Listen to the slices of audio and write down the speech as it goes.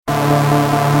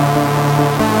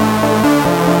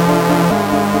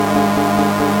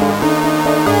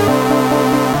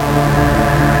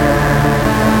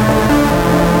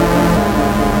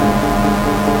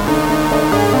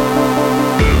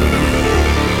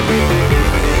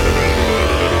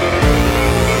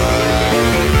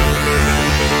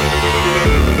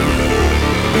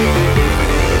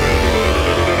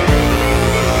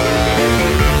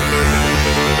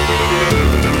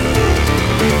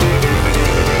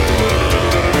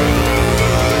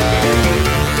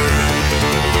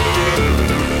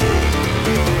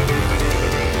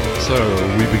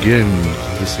Begin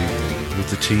this evening with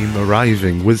the team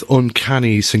arriving with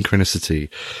uncanny synchronicity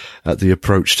at the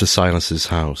approach to Silas's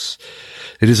house.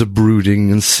 It is a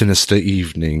brooding and sinister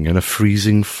evening, and a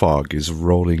freezing fog is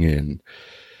rolling in.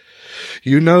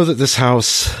 You know that this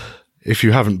house, if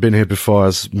you haven't been here before,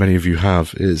 as many of you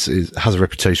have, has a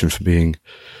reputation for being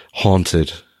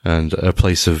haunted and a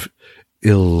place of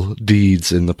ill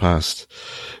deeds in the past.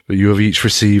 But you have each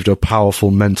received a powerful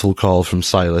mental call from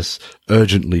Silas,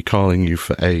 urgently calling you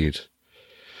for aid.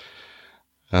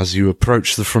 As you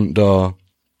approach the front door,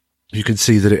 you can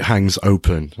see that it hangs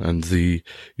open, and the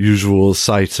usual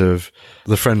sight of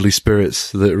the friendly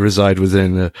spirits that reside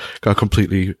within are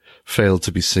completely failed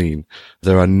to be seen.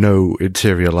 There are no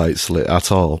interior lights lit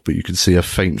at all, but you can see a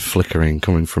faint flickering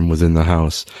coming from within the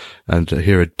house, and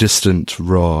hear a distant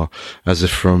roar, as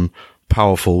if from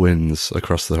powerful winds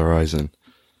across the horizon.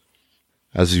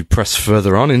 As you press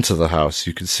further on into the house,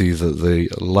 you can see that the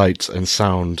light and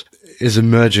sound is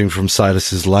emerging from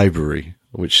Silas's library,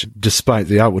 which, despite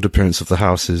the outward appearance of the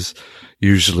house, is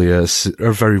usually a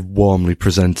very warmly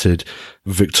presented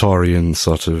Victorian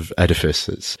sort of edifice.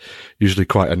 It's usually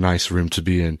quite a nice room to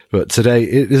be in. But today,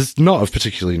 it is not a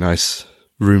particularly nice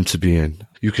room to be in.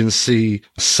 You can see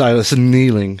Silas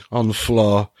kneeling on the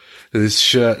floor with his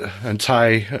shirt and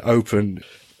tie open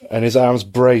and his arms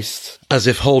braced as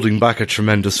if holding back a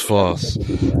tremendous force.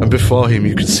 And before him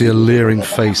you could see a leering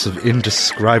face of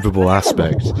indescribable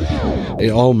aspect.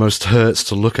 It almost hurts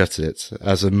to look at it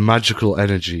as a magical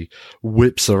energy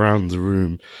whips around the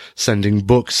room, sending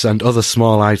books and other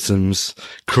small items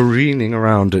careening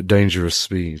around at dangerous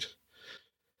speed.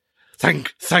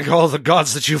 Thank all the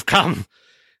gods that you've come.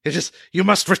 You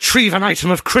must retrieve an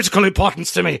item of critical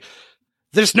importance to me.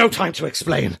 There's no time to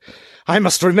explain. I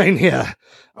must remain here.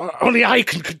 Only I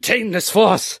can contain this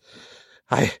force.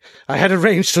 I had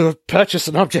arranged to purchase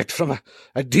an object from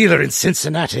a dealer in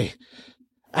Cincinnati.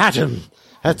 Adam,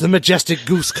 at the Majestic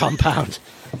Goose compound.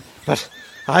 But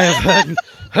I have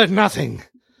heard nothing.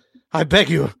 I beg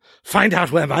you, find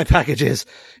out where my package is.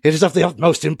 It is of the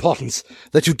utmost importance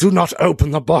that you do not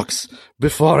open the box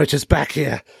before it is back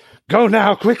here. Go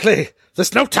now, quickly.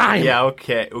 There's no time. Yeah,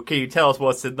 okay. Can you tell us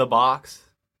what's in the box?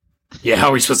 Yeah, how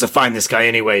are we supposed to find this guy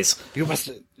anyways? You must...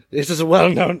 This is a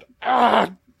well-known...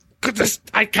 Goodness,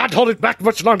 I can't hold it back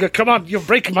much longer. Come on, you're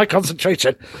breaking my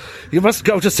concentration. You must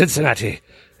go to Cincinnati.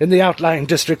 In the outlying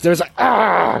district, there is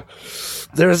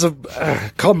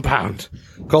a compound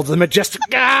called the Majestic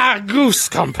Goose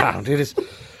Compound. It is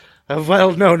a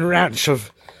well-known ranch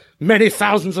of many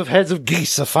thousands of heads of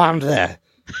geese are farmed there.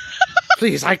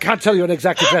 Please, I can't tell you an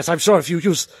exact address. I'm sure if you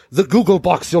use the Google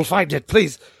box, you'll find it.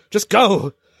 Please, just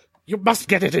go. You must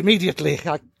get it immediately.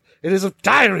 It is of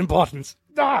dire importance.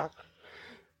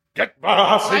 Get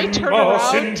I turn around.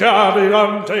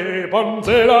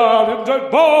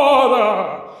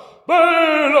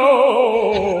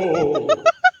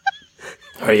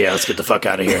 Oh yeah, let's get the fuck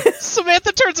out of here.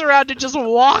 Samantha turns around and just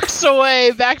walks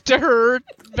away back to her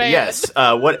van. Yes,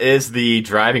 what is the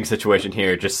driving situation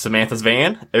here? Just Samantha's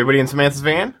van? Everybody in Samantha's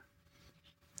van?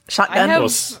 Shotgun?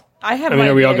 I have I mean, my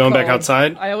are we all going vehicle. back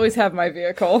outside? I always have my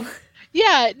vehicle.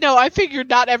 Yeah, no, I figured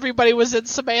not everybody was in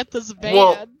Samantha's van.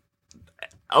 Well,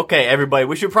 okay, everybody,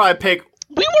 we should probably pick...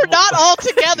 We were not all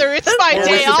together. It's my we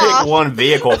day should off. pick one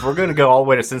vehicle. If we're going to go all the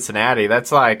way to Cincinnati,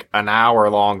 that's like an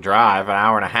hour-long drive, an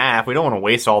hour and a half. We don't want to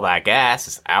waste all that gas.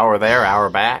 It's hour there,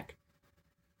 hour back.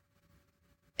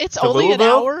 It's To only Louisville?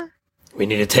 an hour. We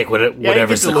need to take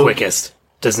whatever's the quickest.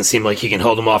 Doesn't seem like he can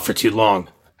hold him off for too long.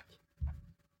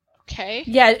 Okay.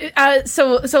 Yeah,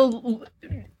 so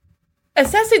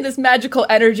assessing this magical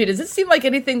energy, does it seem like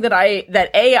anything that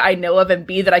I know of, and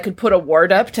B, that I could put a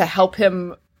ward up to help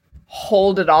him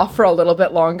hold it off for a little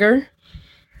bit longer?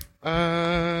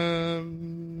 Yeah,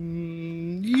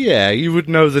 you would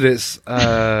know that it's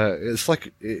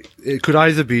like it could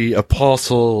either be a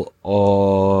portal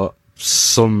or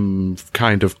some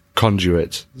kind of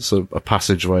conduit, so a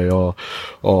passageway or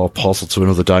portal to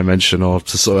another dimension or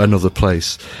to sort of another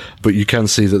place. But you can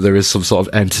see that there is some sort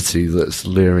of entity that's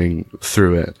leering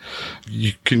through it.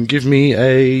 You can give me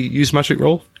a use magic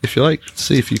roll if you like.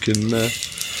 See if you can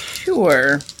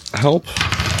Sure. help.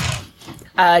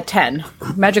 10.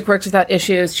 Magic works without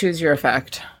issues. Choose your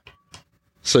effect.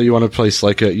 So you want to place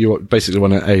you basically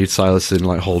want to aid Silas in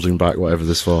like holding back whatever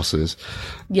this force is.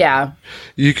 Yeah.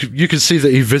 You can see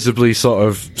that he visibly sort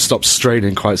of stops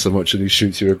straining quite so much, and he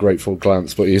shoots you a grateful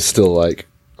glance, but he's still like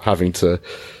having to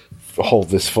hold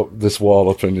this wall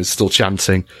up, and is still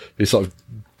chanting. He sort of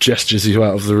gestures you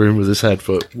out of the room with his head,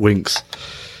 but winks.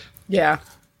 Yeah.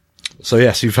 So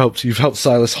yes, you've helped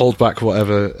Silas hold back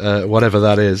whatever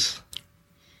that is.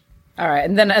 All right,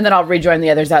 and then I'll rejoin the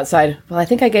others outside. Well, I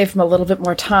think I gave him a little bit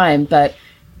more time, but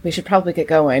we should probably get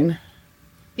going.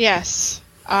 Yes,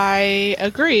 I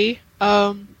agree.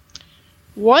 One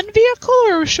vehicle,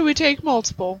 or should we take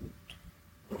multiple?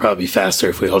 Probably faster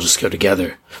if we all just go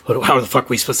together. But how the fuck are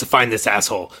we supposed to find this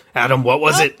asshole? Adam, what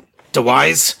was it?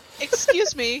 DeWise?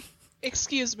 Excuse me.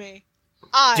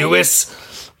 I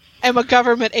Dewis? am a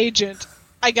government agent.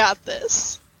 I got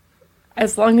this.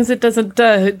 As long as it doesn't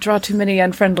draw too many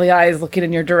unfriendly eyes looking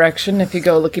in your direction if you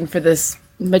go looking for this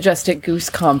majestic goose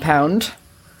compound.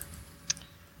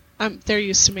 They're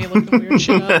used to me looking weird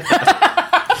shit up.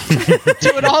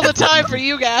 Do it all the time for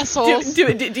you assholes. Do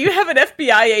you have an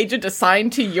FBI agent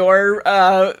assigned to your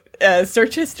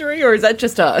search history, or is that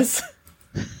just us?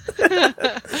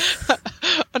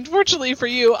 Unfortunately for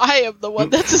you, I am the one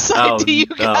that's assigned to you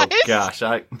guys. Oh gosh,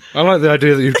 I like the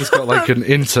idea that you've just got like an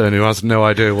intern who has no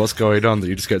idea what's going on, that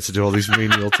you just get to do all these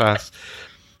menial tasks.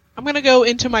 I'm gonna go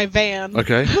into my van.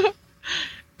 Okay.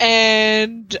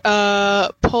 And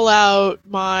pull out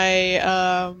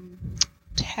my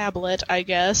tablet, I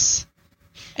guess,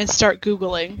 and start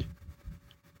Googling.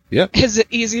 Yep. Is it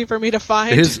easy for me to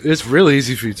find? It's really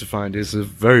easy for you to find. It's a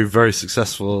very, very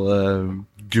successful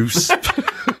goose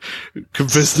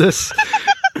business.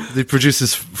 He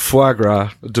produces foie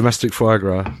gras, domestic foie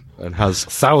gras, and has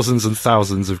thousands and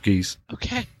thousands of geese.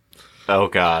 Okay. oh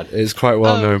god. It's quite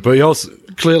well known. But he also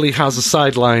clearly has a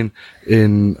sideline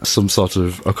in some sort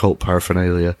of occult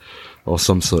paraphernalia or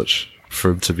some such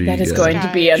for him to be... That is going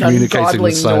to be an communicating ungodly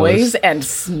with Silas. noise and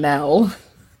smell.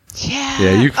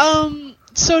 Yeah. You...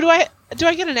 So do I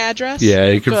get an address? Yeah,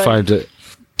 you can Good. find it.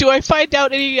 Do I find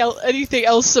out anything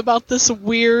else about this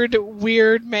weird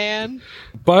man?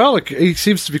 He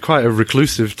seems to be quite a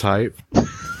reclusive type.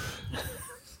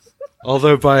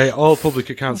 Although by all public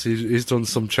accounts, he's done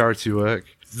some charity work.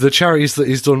 The charities that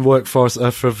he's done work for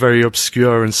are for very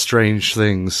obscure and strange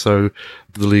things. So,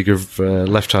 the League of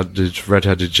Left-Handed,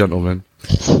 Red-Headed Gentlemen.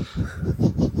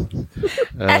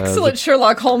 Excellent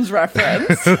Sherlock Holmes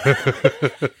reference.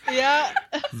 Yeah.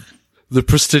 The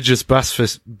prestigious bass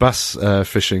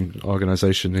fishing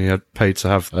organisation. He had paid to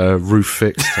have a roof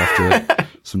fixed after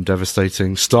some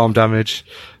devastating storm damage.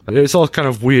 It's all kind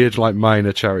of weird, like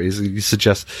minor charities. He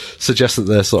suggests that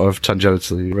they're sort of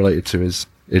tangentially related to his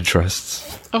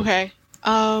interests. Okay.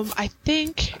 I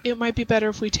think it might be better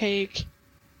if we take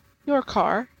your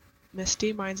car,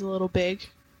 Misty. Mine's a little big,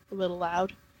 a little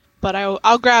loud, but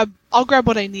I'll grab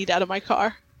what I need out of my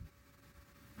car.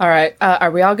 All right.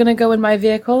 Are we all going to go in my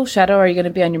vehicle? Shadow, are you going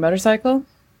to be on your motorcycle?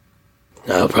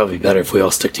 No, it'll probably be better if we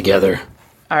all stick together.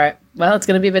 All right. Well, it's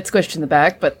going to be a bit squished in the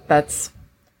back, but that's...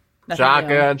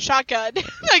 Shotgun. Shotgun.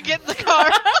 I get in the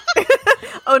car.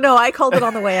 Oh no, I called it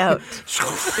on the way out.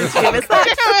 Did you miss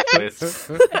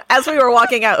that? As we were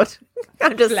walking out.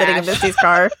 I'm just sitting in Misty's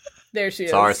car. There she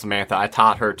is. Sorry, Samantha. I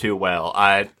taught her too well.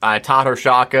 I taught her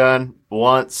shotgun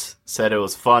once, said it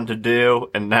was fun to do,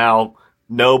 and now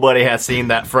nobody has seen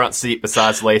that front seat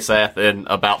besides Layseth in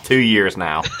about 2 years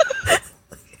now.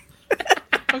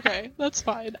 Okay, that's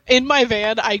fine. In my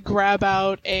van, I grab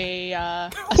out a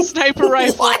sniper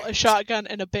rifle, a shotgun,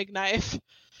 and a big knife.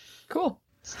 Cool.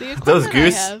 It's the equipment I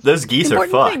have. Those geese are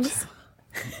Important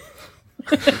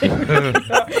fucked.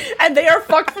 things. And they are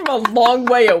fucked from a long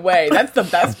way away. That's the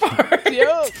best part.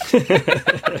 Yep.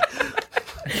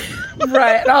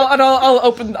 Right. And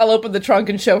I'll open the trunk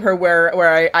and show her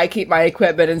where I keep my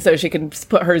equipment, and so she can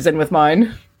put hers in with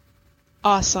mine.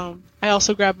 Awesome. I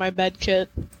also grab my med kit.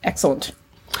 Excellent.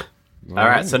 All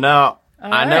right, so now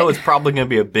I know right. it's probably going to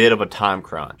be a bit of a time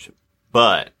crunch,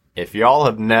 but if y'all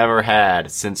have never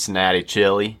had Cincinnati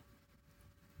chili,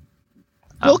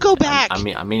 We'll go back.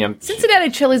 I mean, Cincinnati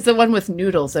chili's the one with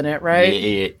noodles in it,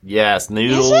 right? yes,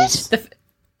 noodles. The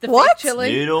What? fake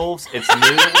chili? Noodles. It's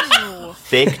noodles.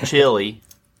 Thick chili,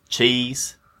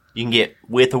 cheese. You can get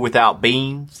with or without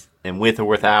beans, and with or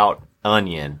without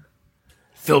onion.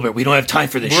 Filbert, we don't have time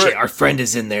for this shit. Our friend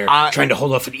is in there trying to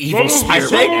hold off an evil spirit. I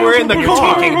think we're in the You're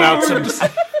car. talking about some...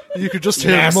 You could just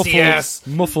hear Nasty ass.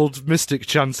 muffled mystic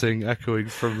chanting echoing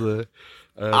from the.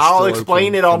 I'll still explain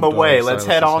open it on the front door way. of Let's Silas's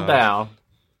head on house. down.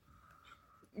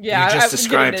 Yeah, You just I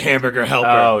described didn't- Hamburger Helper.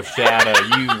 Oh,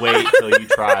 Shadow, you wait till you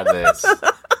try this.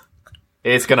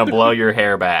 It's gonna blow your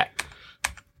hair back.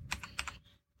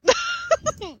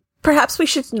 Perhaps we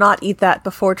should not eat that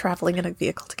before traveling in a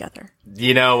vehicle together.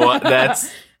 You know what?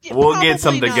 That's Yeah, we'll get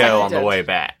some to probably go not. on the way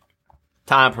back.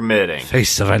 Time permitting.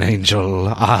 Face of an angel,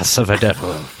 ass of a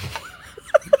devil.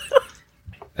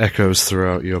 Echoes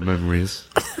throughout your memories.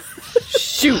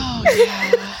 Shoot.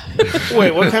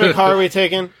 Wait, what kind of car are we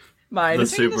taking? Mine. The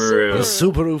Subaru. The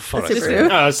Subaru Forester. Subaru.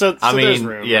 Oh, so I there's mean,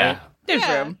 room, yeah. right? There's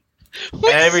Yeah. room. We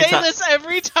Every say ti- this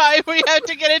every time we have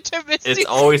to get into Misty's It's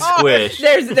always car. squish.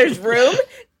 There's room.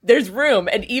 There's room,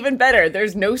 and even better,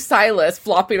 there's no Silas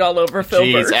flopping all over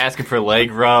Filbert. Jeez, asking for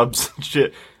leg rubs.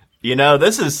 Shit. You know,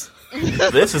 this is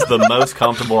the most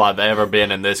comfortable I've ever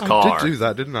been in this I car. did do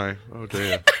that, didn't I? Oh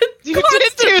dear. You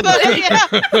did do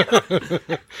that,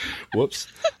 yeah. Whoops.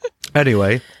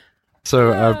 Anyway,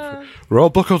 so we're all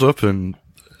buckled up and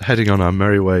heading on our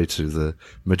merry way to the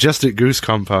Majestic Goose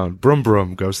compound. Brum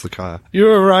brum goes the car. You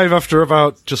arrive after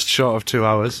about just short of 2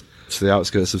 hours to the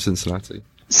outskirts of Cincinnati.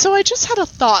 So I just had a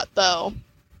thought, though.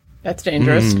 That's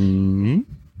dangerous. I mean,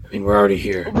 we're already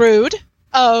here. Rude.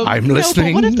 I'm no,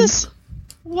 listening. But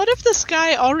what if this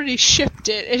guy already shipped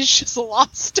it? It's just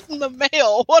lost in the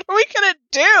mail. What are we gonna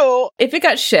do? If it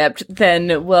got shipped,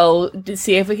 then we'll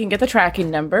see if we can get the tracking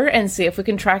number and see if we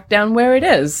can track down where it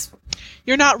is.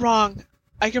 You're not wrong.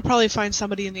 I could probably find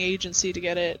somebody in the agency to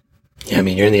get it. Yeah, I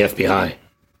mean, you're in the FBI.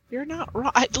 You're not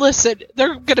wrong. Listen,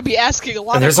 they're gonna be asking a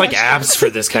lot. And there's of like questions. apps for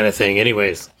this kind of thing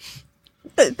anyways.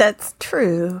 That's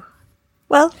true.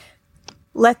 Well,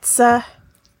 let's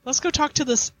Let's go talk to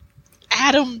this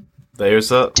Adam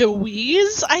There's a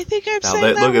DeWeese. I think I'm now saying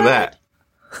that, that look at right.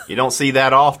 that. You don't see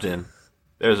that often.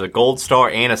 There's a Gold Star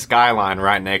and a Skyline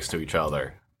right next to each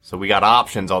other. So we got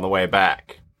options on the way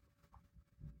back.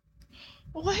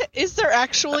 What is there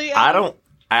actually? I don't.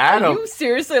 Are you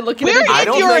seriously looking Where at I in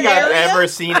don't your think I've area? ever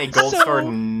seen a Gold So- Star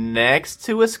next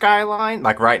to a Skyline,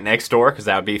 like right next door, because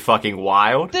that would be fucking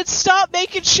wild. Then stop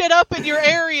making shit up in your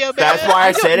area, man. That's why I,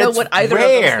 I don't said know it's what either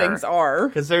rare. of those things are.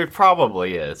 Because there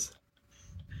probably is.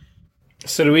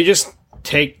 So do we just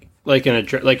take like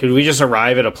could we just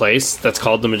arrive at a place that's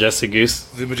called the Majestic Goose?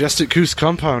 The Majestic Goose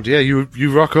compound, yeah, you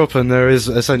rock up and there is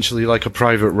essentially like a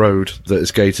private road that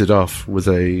is gated off with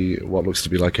what looks to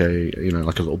be like a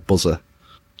little buzzer.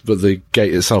 But the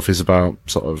gate itself is about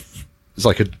it's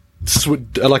like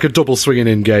a double swinging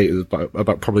in gate,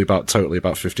 about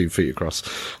 15 feet across,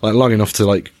 like long enough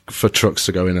to for trucks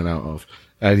to go in and out of.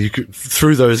 And you could,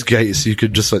 through those gates, you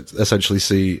could just essentially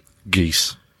see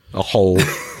geese, a whole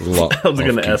lot. I was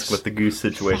going going to to ask what the goose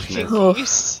situation is.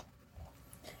 Yes.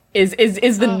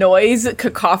 Is the noise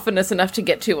cacophonous enough to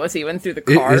get to us even through the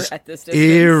car at this distance?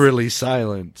 eerily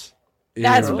silent.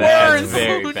 That's Eerily. worse. That's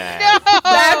very bad. No!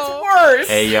 That's worse.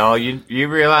 Hey, y'all, you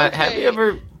realize, have you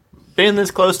ever been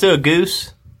this close to a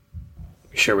goose?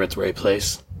 You sure we're at the right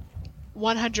place?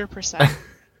 100%.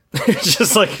 It's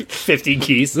just like 50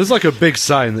 keys. There's like a big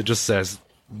sign that just says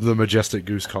the Majestic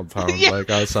Goose compound, Yeah. like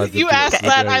outside the You asked the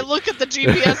that, gate. I look at the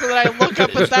GPS, and then I look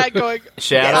up at that going,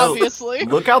 Shadow, obviously.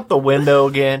 look out the window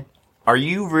again. Are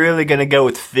you really going to go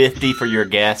with 50 for your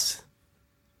guess?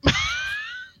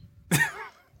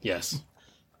 Yes.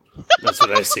 That's what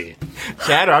I see.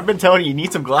 Shadow, I've been telling you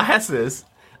need some glasses.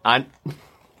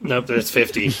 Nope, there's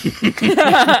 50.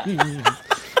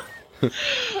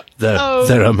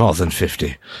 There are more than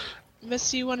 50.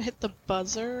 Misty, you want to hit the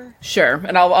buzzer? Sure,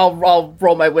 and I'll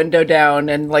roll my window down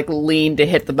and lean to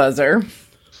hit the buzzer.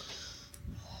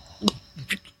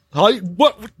 Hi,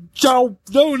 what y'all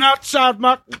doing outside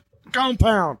my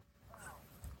compound?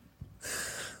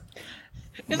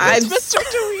 Is I'm this Mr.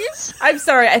 DeWeese? I'm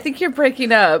sorry, I think you're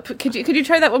breaking up. Could you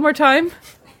try that one more time?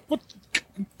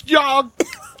 Y'all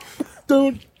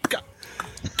doing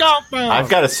compound? I've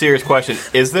got a serious question.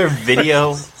 Is there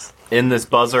video in this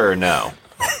buzzer or no?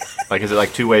 Is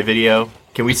it two-way video?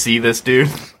 Can we see this dude?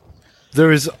 There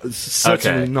is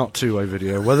certainly Okay. not two-way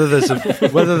video. Whether there's a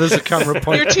camera You're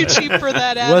pointed, too cheap for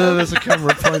that, Adam. whether there's a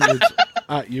camera pointed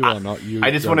at you or not, you. I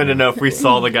just don't wanted to know. know if we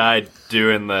saw the guy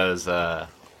doing those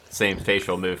same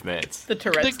facial movements. The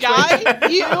Tourette's. The guy?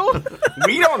 You?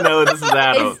 We don't know this is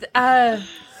Adam.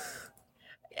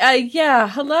 Yeah.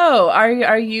 Hello. Are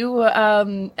you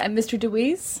Mr.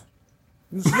 DeWeese?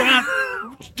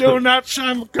 doing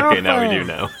outside my compound. Okay, now we do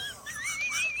know.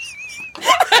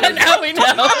 Now we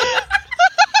know.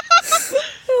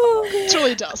 It's really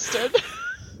Probably Dustin.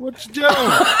 What you doing?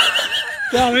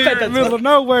 Down here in the middle of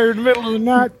nowhere, in the middle of the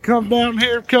night, come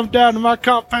down to my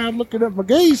compound looking at my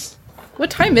geese. What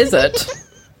time is it?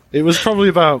 It's probably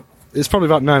about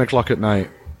 9 o'clock at night,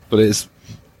 but it's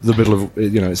the middle of,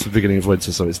 it's the beginning of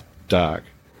winter, so it's dark.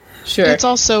 Sure. It's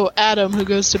also Adam who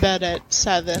goes to bed at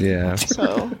 7. Yeah.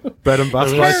 So Bed and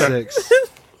bath by 6.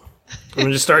 I'm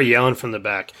gonna just start yelling from the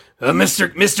back.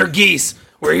 Mr. Geese,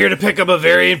 we're here to pick up a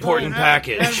very important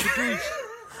package.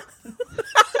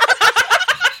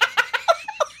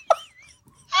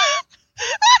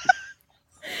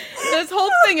 This whole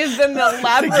thing has been the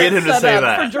elaborate get him to say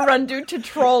setup that. for Gerundu to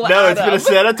troll No, Adam. it's been a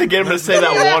setup to get him to say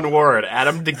that one word,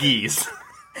 Adam DeGeese.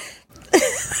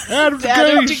 Adam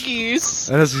Adam DeGeese.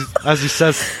 DeGeese. And as he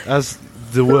says, as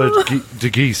the word de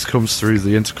geese comes through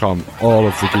the intercom, all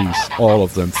of the geese, all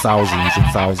of them, thousands and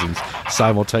thousands,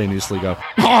 simultaneously go,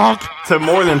 honk! To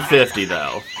more than 50,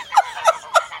 though.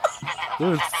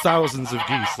 There are thousands of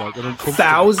geese, like, and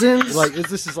Thousands? like,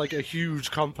 this is like a huge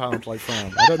compound, like,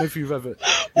 farm. I don't know if you've ever,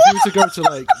 if you were to go to,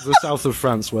 like, the south of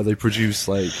France where they produce,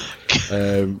 like,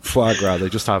 foie gras, they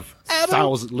just have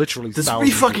literally This would thousands.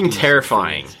 be fucking of geese.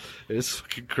 terrifying. It's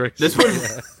fucking crazy. This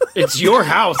would. It's your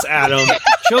house, Adam.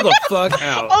 Chill the fuck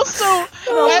out. Also,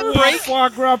 at break, Foie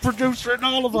gras producer in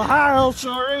all of Ohio,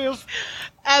 sure is.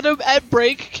 Adam, at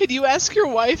break, can you ask your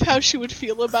wife how she would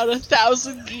feel about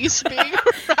 1,000 geese being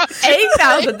around?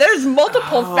 8,000. There's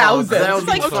multiple thousands. that would It's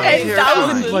like be fucking 10,000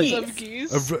 Thousands Like-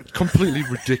 geese. of geese. completely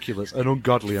ridiculous, an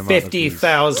ungodly amount of geese.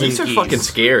 50,000 These are geese. fucking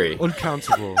scary.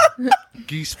 Uncountable.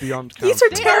 Geese beyond count. These are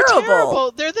They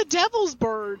terrible. They're the devil's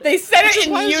bird. They said That's it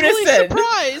in why I was unison.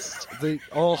 really surprised. They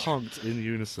all honked in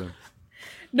unison.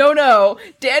 No.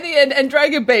 Danny and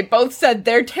Dragon Bay both said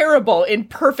they're terrible in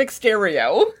perfect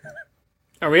stereo.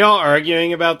 Are we all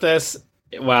arguing about this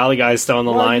while the guy's still on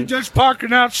the Well, line? you're just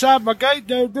parking outside my gate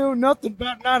there doing nothing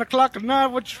about 9 o'clock at night.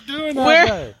 What you doing out We're-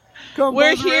 there? Come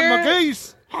we're bothering here. my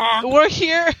geese. We're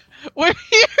here. We're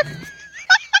here.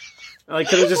 Like,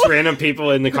 could have just random people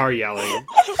in the car yelling.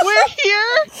 We're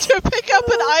here to pick up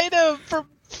an item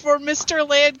for Mr.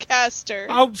 Lancaster.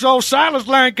 Oh, so Silas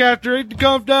Lancaster, he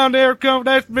come down there, come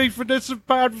ask me for this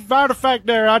artifact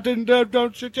there. I didn't,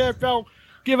 don't sit there, don't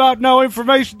give out no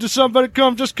information to somebody.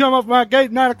 Just come up my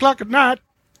gate 9 o'clock at night.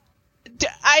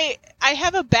 I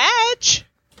have a badge.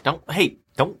 Don't.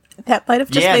 That might have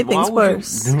just made why things would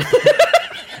you- worse.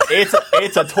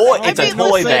 It's a toy. It's a mean,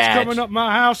 toy That's badge. coming up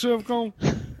my house. I'm going.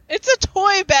 It's a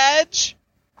toy badge.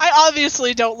 I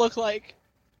obviously don't look like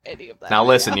any of that. Now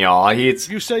listen, y'all. You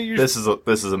say you. This is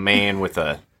a man with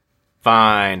a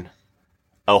fine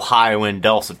Ohioan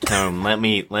dulcet tone. Let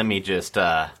me just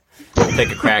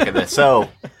take a crack at this. So,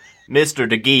 Mr.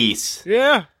 DeGeese.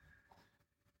 Yeah.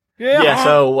 Yeah. Yeah,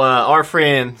 so our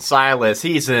friend Silas,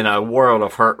 he's in a world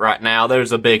of hurt right now.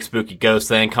 There's a big spooky ghost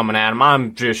thing coming at him.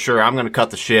 I'm just sure I'm going to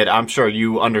cut the shit. I'm sure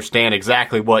you understand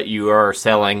exactly what you are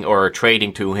selling or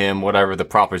trading to him, whatever the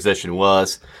proposition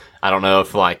was. I don't know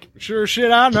if, like... Sure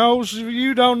shit I knows.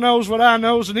 You don't knows what I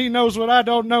knows, and he knows what I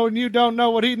don't know, and you don't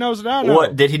know what he knows that I know.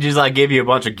 What, did he just, like, give you a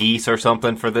bunch of geese or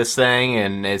something for this thing?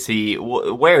 And is he...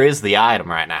 where is the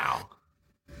item right now?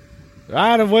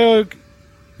 I don't, well,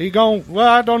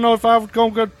 I don't know if I was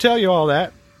going to tell you all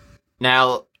that.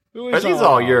 Now, Who are is these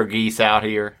all your geese out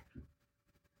here?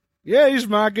 Yeah, he's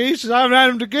my geese. I'm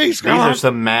Adam the geese. These are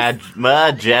some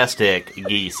majestic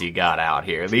geese you got out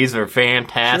here. These are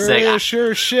fantastic.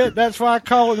 Sure shit. That's why I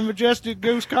call it the Majestic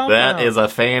Goose Compound. That is a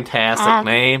fantastic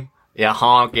name. Yeah,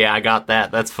 honk. Yeah, I got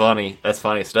that. That's funny. That's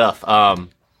funny stuff.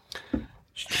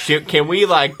 Can we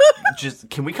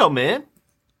can we come in?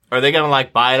 Are they gonna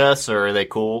like bite us, or are they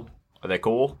cool? Are they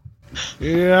cool?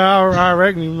 Yeah, I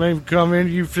reckon you may come in.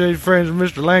 You friends with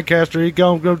Mr. Lancaster. He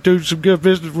gonna go do some good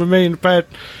business with me in the past.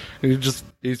 He just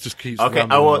keeps. Okay. rambling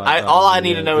Well, like that. all I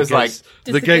need to know The is like, gates-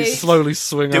 Does the the gates gate- slowly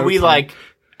swing. do we open. like?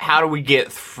 How do we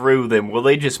get through them? Will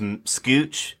they just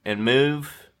scooch and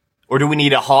move, or do we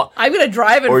need a honk? I'm gonna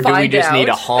drive and Or do find we just out. need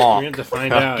a honk? We have to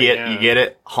find out, yeah. You get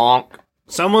it? Honk.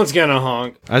 Someone's gonna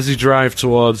honk. As you drive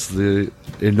towards the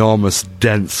enormous,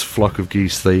 dense flock of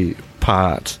geese, they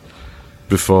part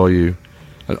before you,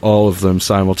 and all of them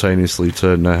simultaneously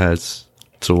turn their heads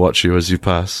to watch you as you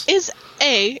pass. Is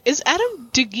Adam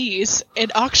DeGeese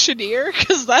an auctioneer?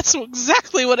 Because that's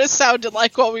exactly what it sounded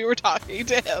like while we were talking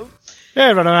to him.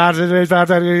 That's probably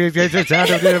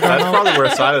where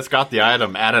Silas got the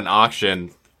item at an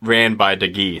auction ran by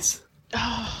DeGeese.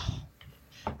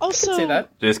 Also, Say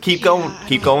that. Just keep yeah, going. I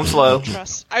Keep don't going slow.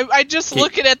 trust. I just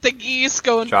looking at the geese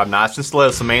going, Drive nice and slow,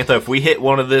 Samantha. If we hit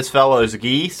one of this fellow's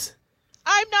geese,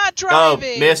 I'm not oh,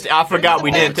 driving. Misty, I forgot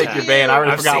we didn't take your van. I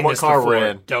already I've forgot seen what this car before. we're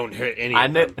in. Don't hurt any I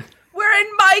of knew. them. We're in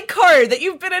my car that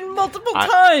you've been in multiple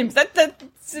times. That's the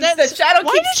shadow.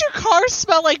 Why does your car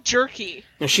smell like jerky?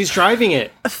 And she's driving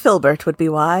it. Filbert would be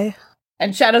why.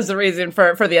 And Shadow's the reason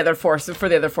for the other four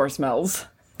smells.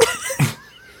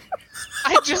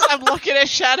 I'm looking at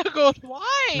Shadow going,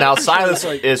 why? Now Silas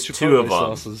is two of them.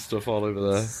 Sauce and stuff all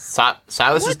over there.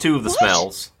 Silas is two of the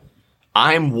smells.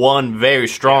 I'm one very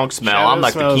strong smell. Shadow I'm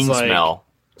like the smells king like smell.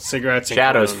 Cigarettes and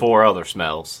Shadow's cologne. 4 other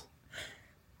smells.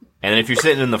 And if you're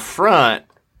sitting in the front,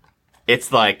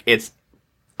 it's like it's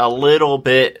a little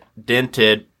bit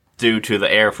dented due to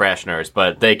the air fresheners,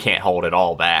 but they can't hold it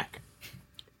all back.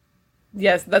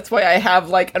 Yes, that's why I have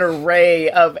like an array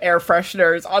of air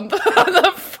fresheners on the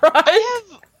front.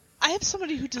 I have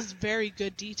somebody who does very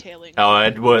good detailing. Oh,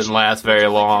 it wouldn't last very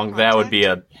long. That would be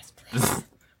a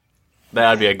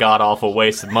god awful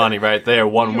waste of money right there.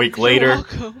 1 week later,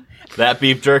 welcome. that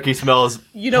beef jerky smells.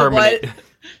 You know permanent. what?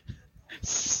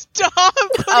 Stop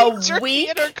putting jerky week?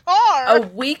 in her car. A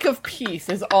week of peace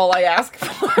is all I ask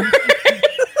for.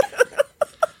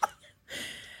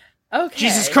 Okay.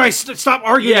 Jesus Christ! Stop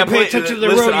arguing and pay attention to the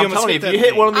listen, road. I'm telling you, if you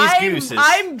hit one of these gooses,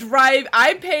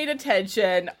 I'm paying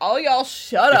attention. All y'all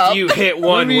shut up. If you hit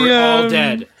one, me, we're all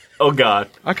dead. oh god,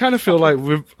 I kind of feel like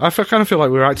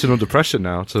we're acting under pressure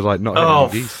now to like not hit Oh.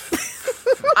 any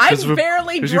geese. I'm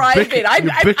barely 'cause you're driving. I'm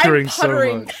bickering so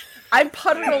puttering. much. I'm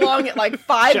puttering along at like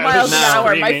 5 Shadow's miles an now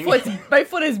hour. screaming. My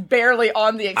foot is barely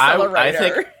on the I accelerator.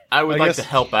 think I would I like guess- to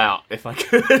help out if I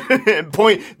could.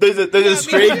 Point. There's a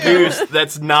stray goose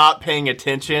that's not paying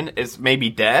attention. Is maybe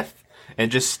deaf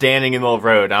and just standing in the middle of the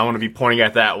road. I want to be pointing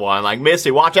at that one, like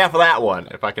Misty, watch out for that one.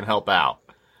 If I can help out.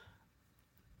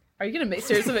 Are you gonna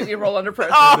seriously make me roll under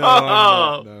pressure?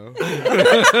 No.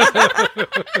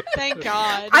 Thank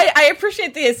God. I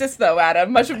appreciate the assist though,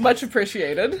 Adam. Much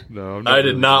appreciated. No, I'm not I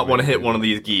did doing not that. want to hit one of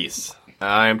these geese.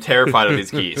 I am terrified of these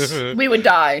geese. We would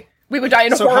die. We would die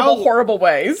in So horrible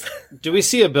ways. Do we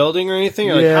see a building or anything?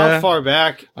 Or, like, Yeah. how far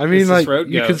back? I mean, does like this road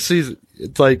you go? can see,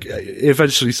 it's like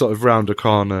eventually sort of round a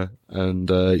corner, and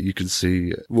you can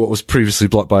see what was previously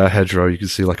blocked by a hedgerow. You can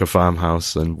see like a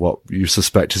farmhouse and what you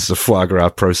suspect is a foie gras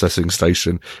processing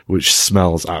station, which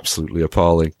smells absolutely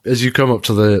appalling. As you come up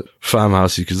to the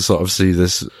farmhouse, you can sort of see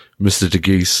this Mr. de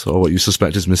Geese, or what you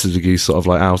suspect is Mr. de Geese, sort of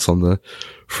like out on the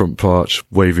front porch,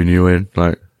 waving you in,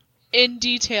 like. In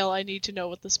detail, I need to know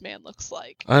what this man looks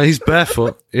like. He's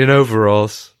barefoot in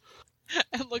overalls.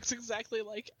 And looks exactly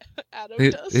like Adam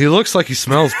He, does. he looks like he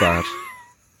smells bad.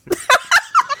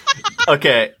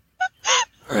 Okay,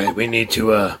 All right, we need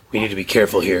to be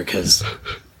careful here because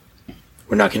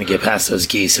we're not going to get past those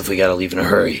geese if we got to leave in a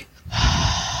hurry.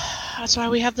 That's why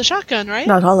we have the shotgun, right?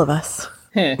 Not all of us.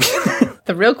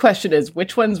 The real question is,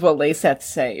 which ones will Layseth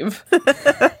save?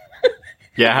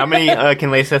 yeah. How many can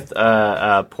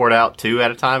Layseth port out? 2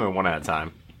 at a time or 1 at a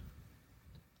time?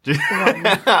 Who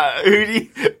do you?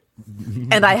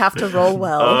 And I have to roll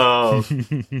well. Oh,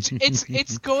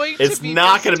 It's going to it's be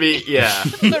not going to be. Yeah,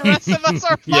 the rest of us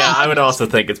are fine. yeah. I would also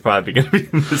think it's probably going to be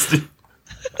Misty.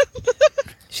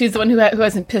 She's the one who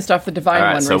hasn't pissed off the divine All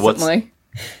right, one so what's- recently.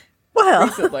 well,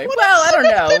 Well, I don't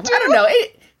know. I don't know.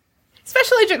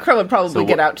 Special Agent Crow would probably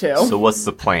get out too. So what's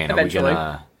the plan? Eventually.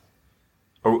 Are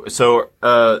we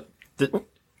gonna?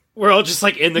 We're all just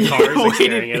like in the cars like,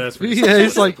 staring at us. Yeah,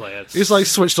 he's like plans. he's like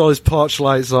switched all his porch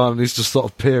lights on, and he's just sort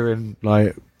of peering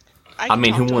like. I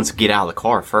mean, who wants to get out of the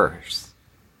car first?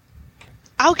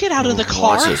 I'll get out of the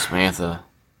car. Watch it, Samantha.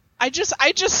 I just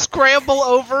scramble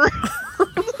over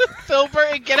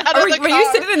Filbert and get out of the car. Were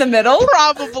you sitting in the middle?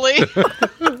 Probably.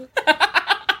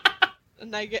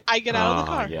 And I get out of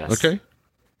the car. Yes. Okay.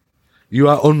 You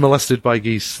are unmolested by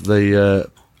geese. They,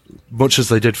 much as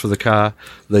they did for the car,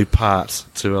 they part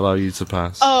to allow you to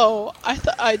pass. Oh, I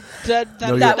thought that No,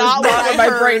 That was not not what what I my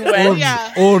heard. brain went.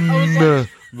 Yeah. I was like,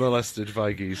 Unmolested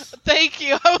by geese. thank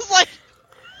you. I was like,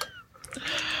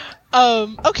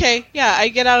 okay, yeah. I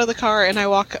get out of the car and I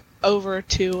walk over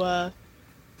to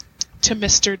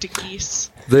Mr. DeGeese.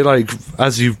 They like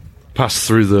as you pass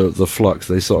through the flock,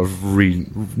 they sort of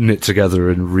knit together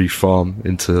and reform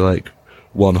into like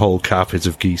one whole carpet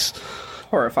of geese.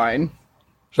 Horrifying.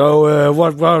 So,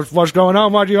 what's going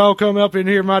on? Why do you all come up in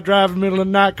here, my drive in the middle of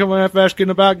the night, coming up asking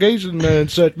about geese and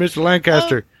such, Mr.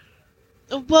 Lancaster?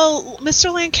 Well,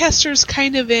 Mr. Lancaster's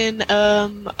kind of in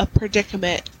a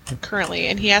predicament currently,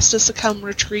 and he asked us to come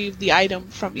retrieve the item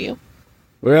from you.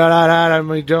 Well, I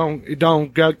mean,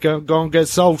 don't go and get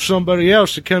sold to somebody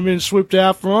else to come in and swoop it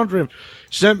out from under him.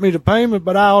 Sent me the payment,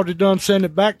 but I already done sent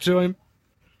it back to him.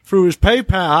 through his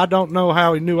PayPal. I don't know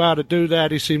how he knew how to do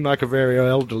that. He seemed like a very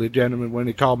elderly gentleman when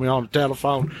he called me on the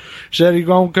telephone. Said he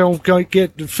gonna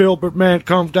get the Filbert man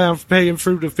comes down for paying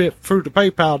through the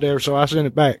PayPal there, so I sent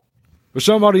it back. But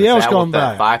somebody else come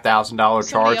that back. $5,000 Somebody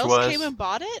charge else was? came and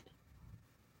bought it?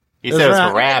 He That's said it's right.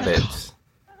 for rabbits.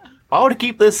 Why would he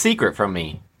keep this secret from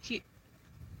me?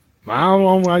 I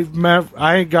don't know.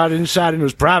 I ain't got insight into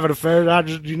his private affairs. I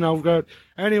just, got.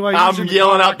 Anyway, I'm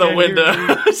yelling out the window.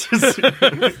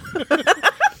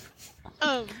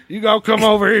 You gonna come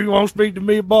over here? You want to speak to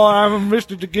me, boy? I'm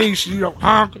Mr. DeGeese. You don't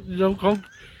honk. You don't come.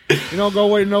 You don't go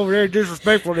waiting over there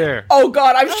disrespectful there. Oh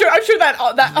God, I'm sure that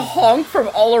honk from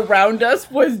all around us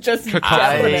was just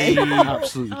deafening.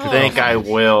 Absolutely. I think I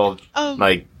will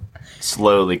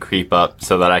slowly creep up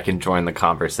so that I can join the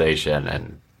conversation.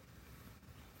 And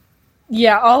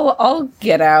Yeah, I'll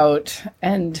get out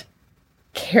and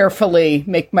carefully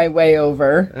make my way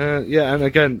over. Yeah, and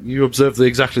again, you observe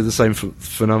exactly the same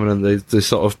phenomenon. They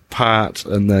sort of part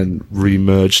and then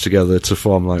re-merge together to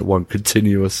form like one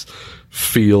continuous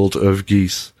field of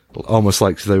geese, almost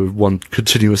like they were one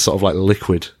continuous sort of like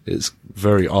liquid. It's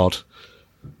very odd,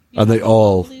 and they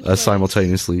all are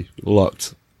simultaneously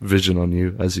locked vision on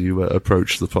you as you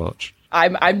approach the porch.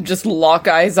 I'm just lock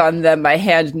eyes on them, my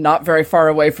hand not very far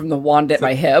away from the wand at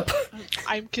my hip.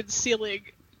 I'm concealing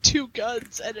 2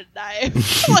 guns and a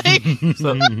knife.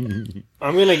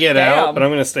 I'm gonna get Damn. out, but I'm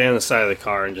gonna stay on the side of the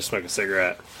car and just smoke a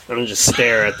cigarette. I'm gonna just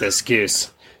stare at this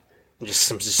goose. I'm just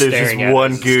there's staring just at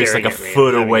one it, goose staring like a at me. foot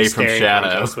I'm having away a from staring Shadow.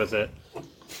 contest with it.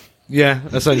 Yeah,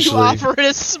 You essentially. offer it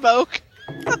as smoke.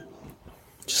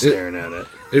 Just staring at it.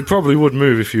 It probably would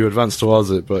move if you advance towards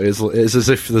it, but it's as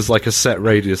if there's like a set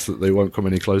radius that they won't come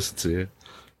any closer to you.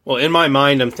 Well, in my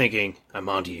mind, I'm thinking, I'm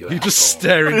onto you. You're just asshole.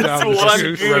 staring down the One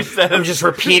goose. goose that I'm just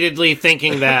repeatedly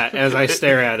thinking that as I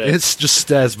stare at it. It just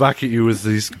stares back at you with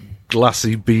these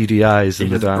glassy, beady eyes in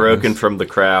the is darkness. broken from the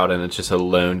crowd, and it's just a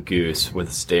lone goose with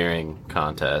a staring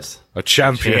contest. A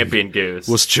champion Goose.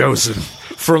 was chosen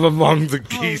from among the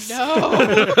geese.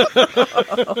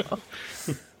 Oh no.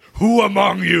 Who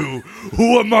among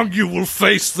you will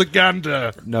face the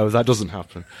gander? No, that doesn't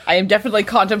happen. I am definitely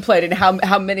contemplating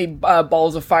how many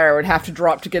balls of fire would have to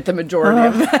drop to get the majority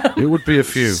of them. It would be a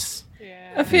few.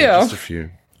 A few. Just a few.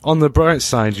 On the bright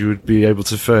side, you would be able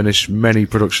to furnish many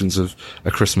productions of A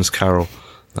Christmas Carol.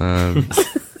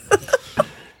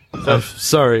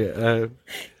 Sorry.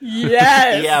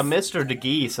 Yes. Yeah, Mr.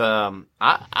 DeGeese.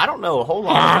 I don't know a whole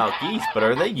lot about geese, but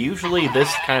are they usually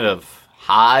this kind of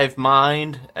hive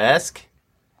mind-esque?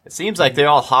 It seems like they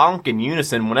all honk in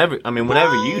unison whenever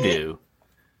you do.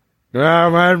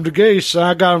 I'm Adam the Geese.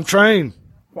 I got him trained.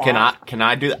 Can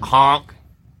I do that? Honk.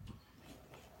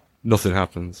 Nothing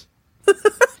happens.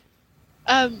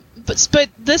 But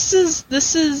this is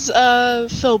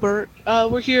Filbert.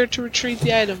 We're here to retrieve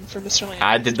the item for Mr. Land.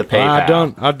 I did the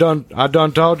PayPal. I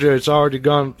done told you it's already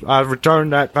gone. I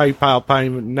returned that PayPal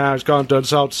payment, and now it's gone to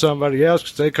insult somebody else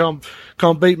because they come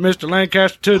beat Mr.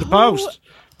 Lancaster to the post.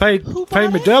 Pay bought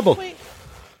me it? double. Wait,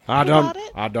 I bought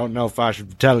it? don't know if I should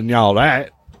be telling y'all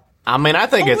that. I mean, I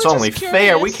think Oh, it's we're only just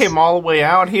fair. We curious. came all the way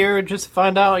out here just to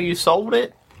find out you sold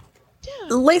it.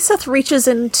 Layseth reaches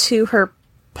into her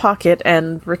pocket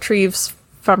and retrieves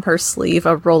from her sleeve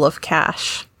a roll of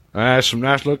cash. That's some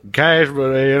nice looking cash,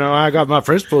 but I got my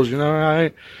principles.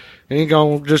 I ain't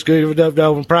gonna just give it up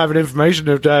private information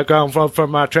if that come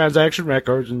from my transaction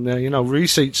records and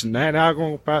receipts and that. I'm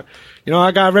gonna,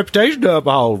 I got a reputation to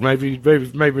uphold. Maybe a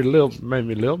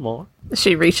little more.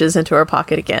 She reaches into her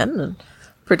pocket again and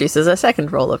produces a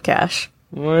second roll of cash.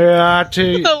 Well, I tell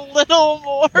you. a little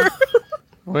more.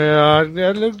 Well,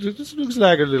 this looks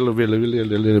like a little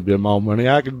bit more money.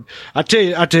 I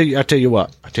tell you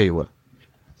what.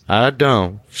 I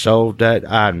done sold that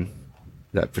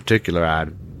particular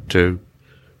item to,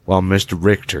 Mr.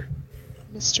 Richter.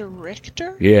 Mr.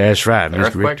 Richter? Yeah, that's right, Mr.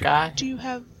 Earthquake Richter. guy. Do you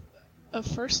have a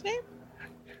first name?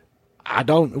 I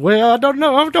don't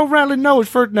know. I don't really know his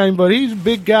first name, but he's a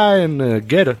big guy in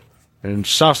Gedda and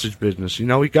sausage business. He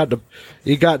got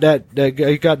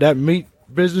that meat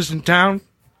business in town.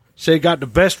 Say he got the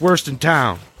best worst in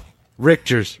town.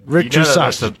 Richter's That's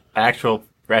sausage. the actual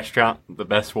restaurant, the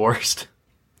best worst.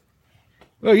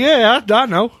 Well, yeah, I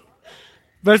know.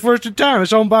 Best worst in town.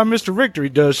 It's owned by Mr. Richter. He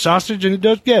does sausage and he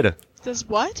does Gedda. Does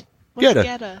what? What's Gedda.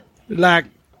 Gedda? Like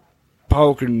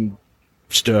pork and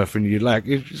stuff, and it's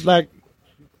like.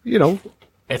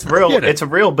 It's real. Get it. It's a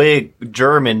real big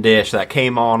German dish that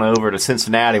came on over to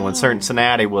Cincinnati when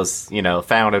Cincinnati was,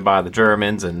 founded by the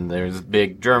Germans, and there's a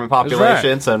big German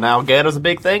population. right. So now Ghetto's a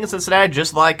big thing in Cincinnati,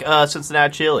 just like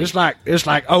Cincinnati chili. It's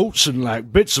like oats and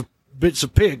like bits of bits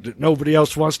of pig that nobody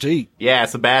else wants to eat. Yeah,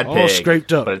 it's a bad All pig.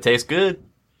 scraped up. But it tastes good.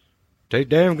 Tastes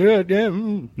damn good, yeah.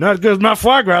 Not as good as my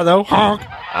foie gras, though. Honk.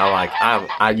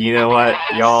 You know what?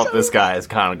 Y'all, this guy is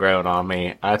kind of growing on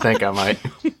me. I think I might.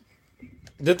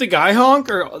 Did the guy honk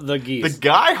or the geese? The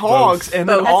guy honks, and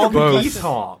then Both. all the Both. geese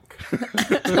honk.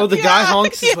 Oh, the guy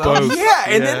honks as well? Both. Yeah,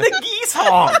 and then the geese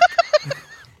honk.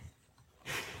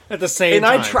 At the same And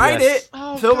time. I tried yes. it.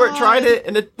 Oh, Filbert God. tried it,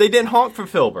 and they didn't honk for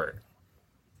Filbert.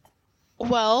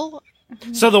 Well,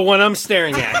 So the one I'm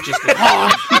staring at just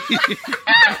honk.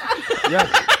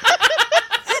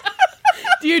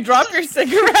 Do you drop your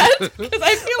cigarette? Because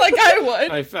I feel like I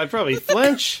would. I'd probably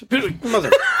flinch.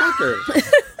 Motherfucker.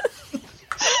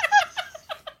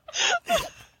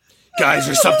 Guys,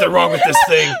 there's something wrong with this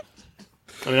thing.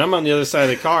 I mean, I'm on the other side of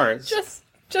the car. Just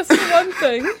the one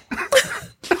thing.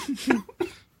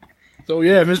 So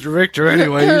yeah, Mr. Richter.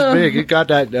 Anyway, he's big. He got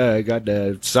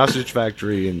that sausage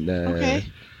factory and okay.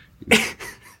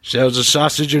 sells the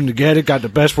sausage and the get it. Got the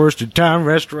best worst in town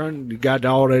restaurant. You got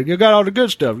all the good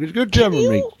stuff. It's good German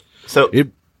meat. So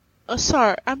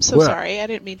Sorry, I'm so What? sorry. I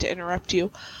didn't mean to interrupt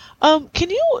you. Can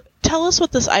you tell us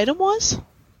what this item was?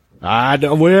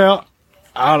 Well,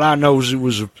 all I know is it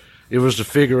was a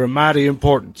figure of mighty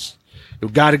importance. You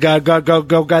got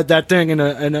that thing in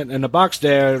a box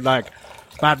there, like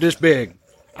about this big.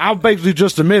 I'm basically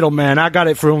just a middleman. I got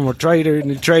it from a trader,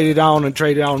 and he traded on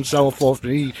and so forth.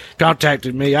 And he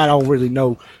contacted me. I don't really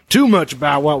know too much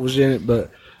about what was in it,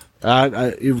 but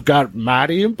it got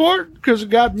mighty important because it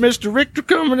got Mr. Richter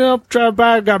coming up, try to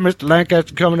buy it. Got Mr.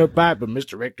 Lancaster coming up, buy it, but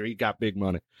Mr. Richter, he got big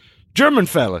money. German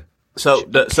fella.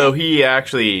 So he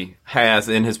actually has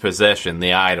in his possession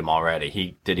the item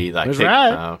already. Did he That's take?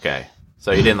 right. Oh, okay.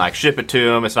 So he didn't ship it to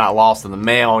him. It's not lost in the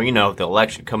mail. You know, with the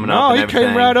election coming up. No, and he everything.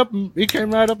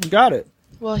 came right up and got it.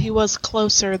 Well, he was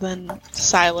closer than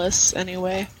Silas,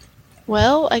 anyway.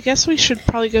 Well, I guess we should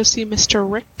probably go see Mr.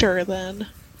 Richter then.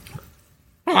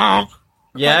 Yeah,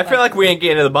 I feel like we ain't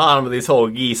getting to the bottom of this whole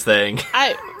geese thing.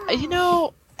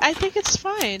 I think it's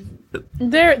fine.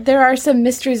 There are some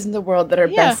mysteries in the world that are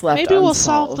Yeah, best left maybe we'll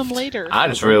unsolved. solve them later. I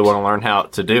just really want to learn how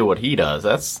to do what he does.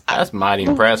 That's mighty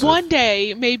impressive. One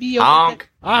day, maybe you'll. Honk.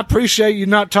 I appreciate you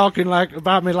not talking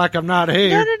about me like I'm not here.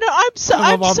 No. I'm so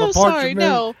Come on, so my sorry. portrait,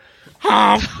 No.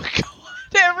 Honk.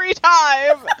 God, every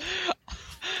time.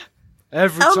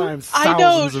 Every time, I know,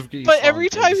 thousands of geese. but every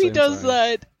honk at time the he same does time.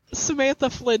 that, Samantha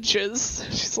flinches.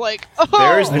 She's like, "Oh,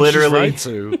 There's And literally. she's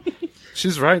right to.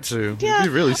 She's right to. Yeah,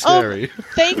 It'd be really scary.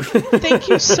 thank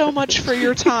you so much for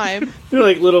your time, You're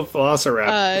like little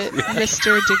Velociraptor.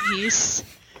 Mr. DeGeese."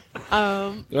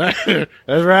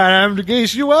 That's right, I'm the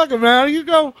geese. You're welcome, man. You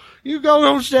go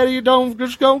home steady. You don't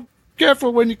just go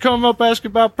careful when you come up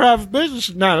asking about private business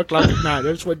at 9 o'clock at night.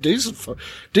 That's what decent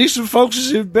folks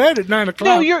is in bed at 9 o'clock.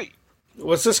 No, you're.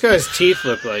 What's this guy's teeth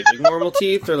look like? Like normal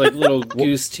teeth or like little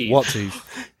goose teeth? What teeth?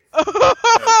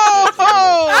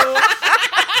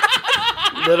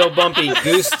 Little bumpy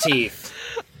goose teeth.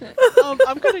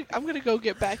 I'm gonna go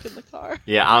get back in the car.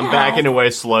 Yeah, I'm backing away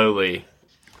slowly,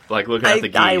 looking at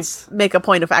the I geese. make a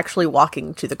point of actually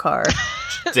walking to the car.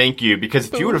 Thank you, because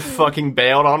if you would have fucking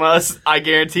bailed on us, I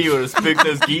guarantee you would have spooked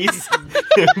those geese.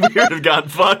 We would have gotten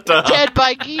fucked up. Dead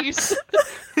by geese.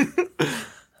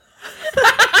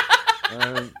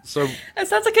 So That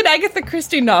sounds like an Agatha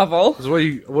Christie novel. what are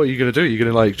you gonna do?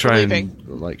 You're gonna try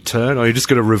and turn, or you're just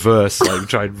gonna reverse,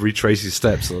 try and retrace your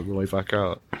steps all the way back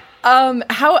out?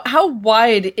 How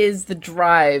wide is the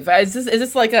drive? Is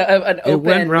this like an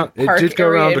open park It did go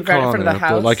area around the in front corner, of the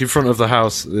house? but in front of the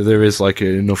house there is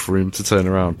enough room to turn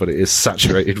around, but it is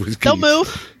saturated with geese. Don't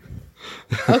move.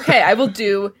 Okay, I will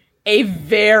do a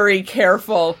very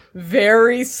careful,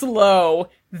 very slow,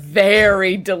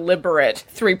 very deliberate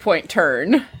 3-point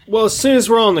turn. Well, as soon as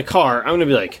we're all in the car, I'm going to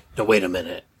be like, no, wait a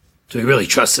minute. Do we really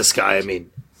trust this guy? I mean,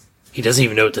 he doesn't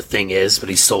even know what the thing is, but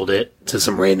he sold it to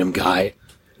some random guy.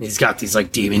 And he's got these,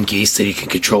 demon geese that he can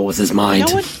control with his mind.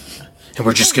 No one. And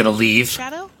we're just going to leave.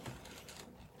 Shadow.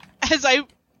 As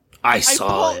I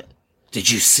saw pull- it. Did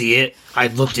you see it? I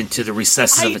looked into the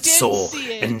recesses I of its did soul,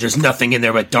 see it. and there's nothing in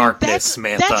there but darkness,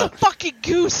 Samantha. That's a fucking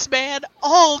goose, man.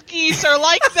 All geese are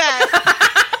like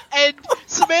that. And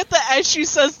Samantha, as she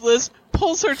says this,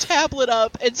 pulls her tablet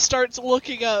up and starts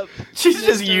looking up. She's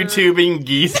just Mr. YouTubing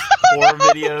geese horror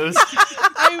videos.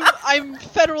 I'm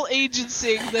federal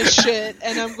agencying this shit,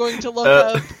 and I'm going to look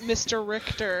up Mr.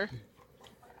 Richter.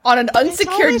 On an It's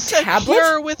unsecured always tablet?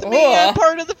 secure with me. I'm Ugh.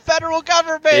 part of the federal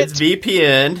government. It's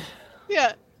VPN.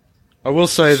 Yeah. I will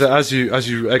say that as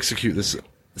you execute this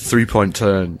 3-point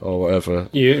turn or whatever,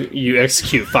 You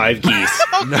execute 5 geese.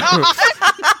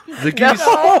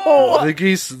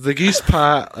 The geese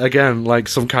part again, like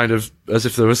some kind of, as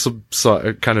if there was some sort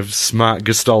of kind of smart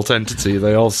Gestalt entity.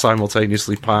 They all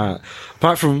simultaneously part.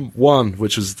 Apart from one,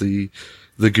 which was the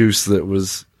goose that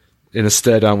was in a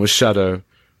stare down with Shadow,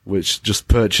 which just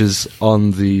perches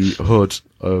on the hood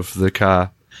of the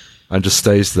car and just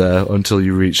stays there until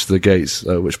you reach the gates.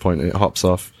 At which point it hops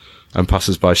off and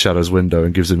passes by Shadow's window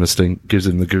and gives him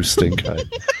the goose stink eye.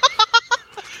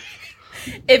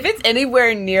 If it's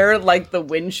anywhere near like the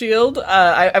windshield,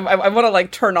 I want to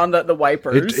like turn on the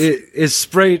wipers. It is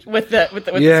sprayed with the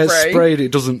yeah, the it's spray. sprayed.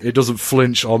 It doesn't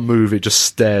flinch or move. It just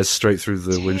stares straight through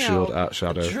the windshield at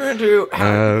Shadow.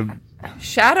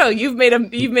 Shadow, you've made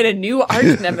a new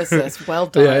arch nemesis. Well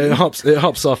done. Yeah, it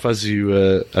hops off as you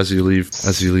leave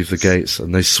the gates,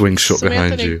 and they swing shut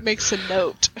behind Samantha you. makes a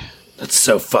note. That's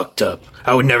so fucked up.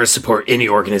 I would never support any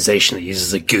organization that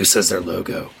uses a goose as their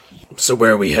logo. So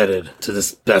where are we headed? To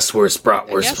this best, worst,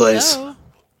 bratwurst Guess place? so.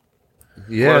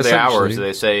 Yeah, What are the hours? essentially. Do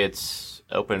they say it's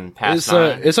open past It's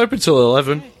 9? it's open till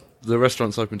 11. The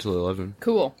restaurant's open till 11.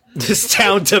 Cool. This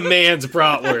town demands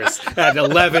bratwurst at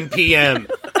 11 p.m.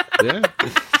 Yeah,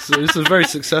 it's a very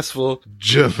successful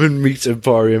German meat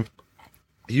emporium.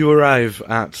 You arrive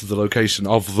at the location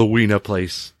of the Wiener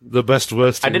Place, the best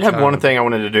worst. I in did have town. one thing I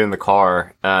wanted to do in the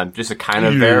car, just to kind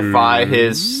of verify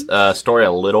his story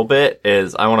a little bit.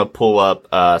 Is I want to pull up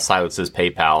Silas's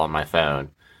PayPal on my phone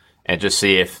and just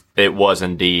see if it was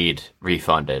indeed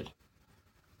refunded.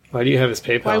 Why do you have his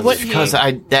PayPal? Why wouldn't Because you?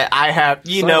 I have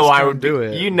Silas I can't would do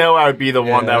it. You know I would be the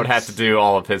one that would have Yes. to do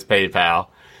all of his PayPal.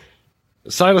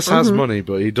 Silas has money,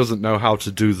 but he doesn't know how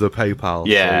to do the PayPal.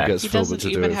 Yeah. so he gets He Filbert doesn't to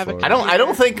do even it have for a him. I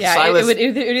don't think Yeah, Silas. it would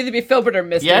either be Filbert or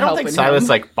Misty. Yeah, I don't think helping Silas him.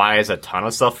 like buys a ton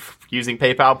of stuff using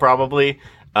PayPal probably.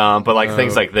 But like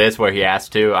things like this where he has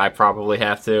to, I probably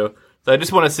have to. So I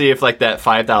just want to see if like that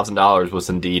 $5,000 was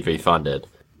indeed refunded.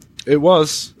 It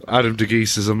was. Adam de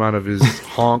Geese is a man of his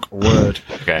honk word,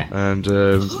 Okay. and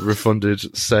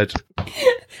refunded said.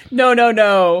 No,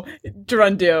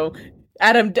 Durundu.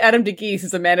 Adam de Geese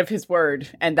is a man of his word,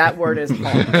 and that word is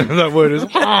honk. That word is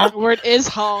honk. The word is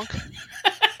honk.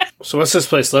 So what's this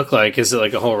place look like? Is it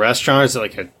like a whole restaurant? Is it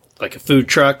like a food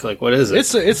truck? Like what is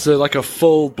it? It's like a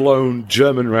full blown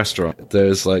German restaurant.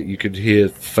 There's like you could hear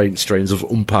faint strains of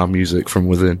music from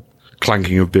within,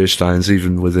 clanking of beer steins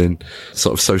even within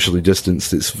sort of socially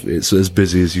distanced. It's as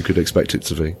busy as you could expect it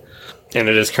to be. And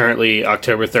it is currently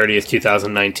October 30th,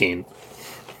 2019.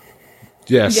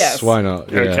 Yes, why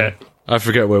not? Yeah. Okay. I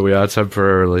forget where we are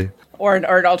temporarily. or an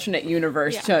alternate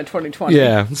universe to 2020.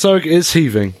 Yeah, so it's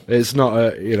heaving. It's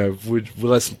not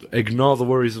let's ignore the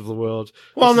worries of the world.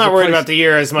 Well, I'm This is not a worried place- about the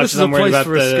year as much This as is a I'm worried place about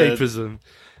for the escapism.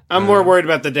 I'm more worried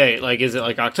about the date. Like, is it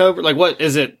like October? Like, what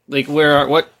is it? Like,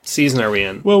 what season are we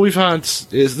in? Well, we've had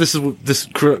this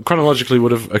chronologically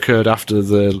would have occurred after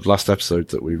the last episode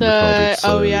that we recorded.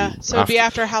 So it'd be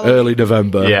after Halloween. early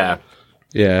November.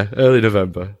 Yeah. Early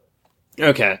November.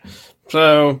 Okay,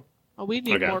 so Oh, we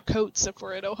need Okay. more coats if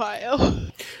we're in Ohio.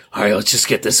 all right, let's just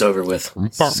get this over with.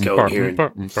 Let's just go in here. And,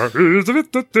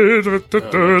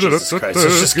 Jesus Christ,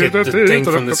 let's just get the thing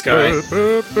from the sky.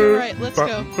 All right, let's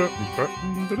go.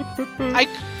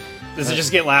 Does it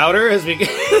just get louder as we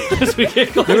as we get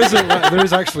closer? There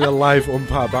is actually a live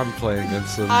umpire band playing and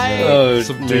some Oh,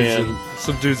 some dudes man.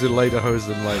 some dudes in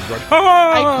lederhosen like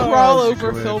I crawl over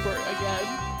Come in. Filbert again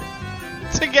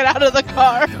to get out of the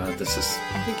car. God, this is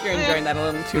I think you're enjoying that a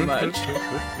little too much.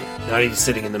 not even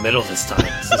sitting in the middle this time.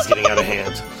 This is getting out of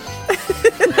hand.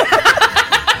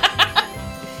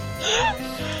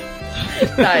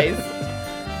 Nice.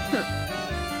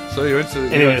 So you're into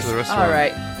Anyways. the restaurant. All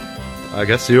right. I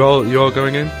guess you all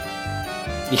going in.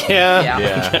 Yeah. Yeah.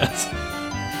 Yeah. I guess.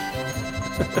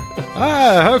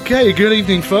 Okay. Good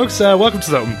evening, folks. Welcome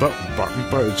to the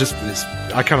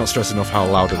I cannot stress enough how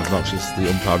loud and obnoxious the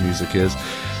umpire music is,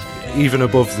 even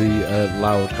above the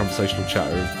loud conversational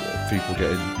chatter of people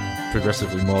getting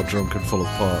progressively more drunk and full of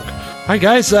pork. Hi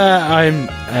guys,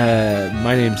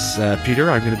 my name's Peter.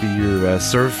 I'm going to be your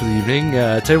server for the evening.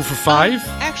 Table for 5.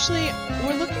 Actually,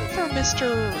 we're looking for Mr.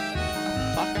 Oh,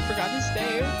 fuck, I forgot his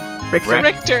name. Richter.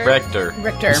 Richter.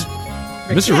 Richter.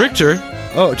 Mr. Richter.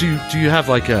 Oh, do you have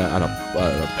like an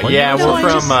appointment? Yeah, No, we're I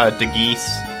from just- De Geese.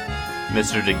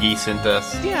 Mr. De Geese sent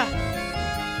us. Yeah.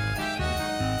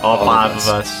 All All five of of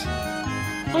us. us.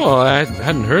 Oh, I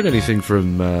hadn't heard anything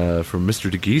from Mr.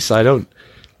 De Geese. I don't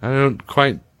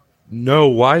quite know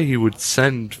why he would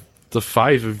send the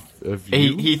 5 of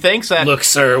you. He thinks that Look,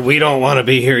 sir, we don't want to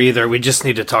be here either. We just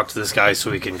need to talk to this guy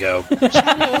so we can go.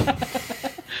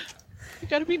 You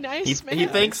gotta be nice, man. he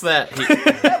thinks that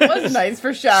That was nice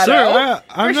for Shadow. Sir,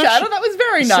 I'm for not Shadow, su- that was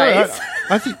very Sir, nice.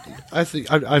 I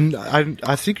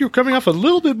think you're coming off a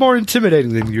little bit more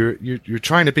intimidating than you're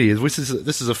trying to be. This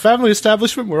is a family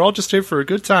establishment. We're all just here for a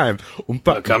good time.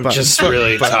 Look, I'm just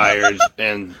really tired,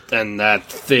 and that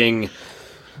thing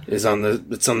is on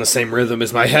the same rhythm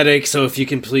as my headache. So if you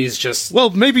can please just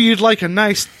maybe you'd like a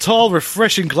nice, tall,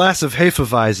 refreshing glass of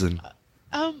Hefeweizen.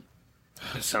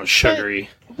 It sounds sugary.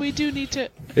 We do need to.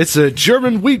 It's a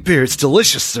German wheat beer. It's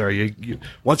delicious, sir. You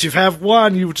once you've had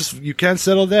one, you can't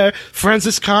settle there.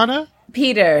 Franziskaner?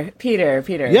 Peter.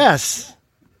 Yes.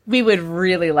 We would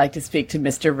really like to speak to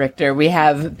Mr. Richter. We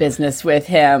have business with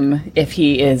him if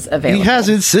he is available. He has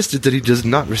insisted that he does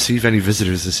not receive any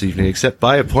visitors this evening except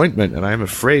by appointment, and I am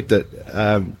afraid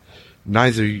that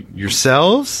neither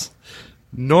yourselves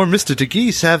nor Mr.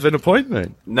 DeGeese have an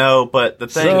appointment. No, but the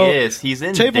thing is, he's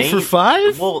in table for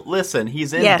 5? Well, listen,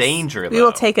 he's in Yes, danger, though. we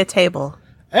will take a table.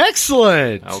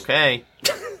 Excellent. Okay.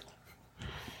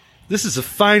 This is the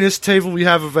finest table we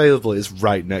have available. It's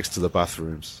right next to the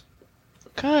bathrooms.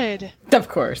 Good. Of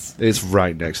course. It's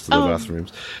right next to the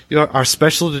bathrooms. You know, our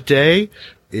special today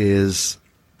is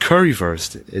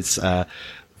currywurst. It's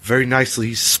very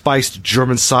nicely spiced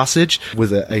German sausage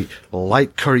with a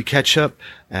light curry ketchup,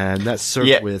 and that's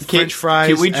served with French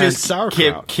fries and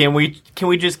sauerkraut. Can we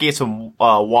just get some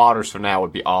waters for now?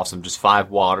 Would be awesome. Just 5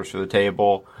 waters for the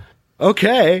table.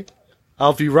 Okay.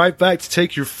 I'll be right back to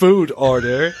take your food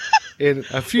order in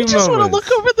a few moments. I just want to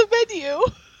look over the menu.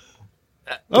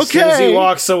 As soon as he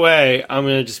walks away, I'm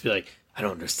gonna just be like, I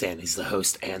don't understand. He's the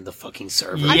host and the fucking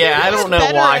server. Yeah, I don't know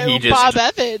why he just... Bob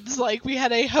Evans, like, we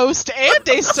had a host and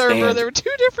a server. There were 2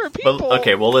 different people. But,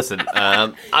 okay, well, listen.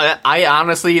 I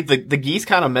honestly, the geese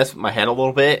kind of messed with my head a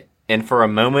little bit, and for a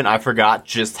moment, I forgot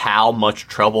just how much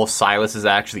trouble Silas is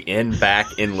actually in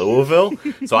back in Louisville.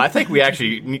 So I think we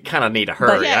actually kind of need to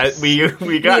hurry. Yes.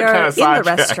 We got kind of sidetracked.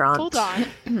 in the restaurant. Hold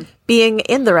on. Being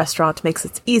in the restaurant makes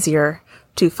it easier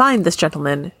to find this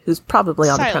gentleman who's probably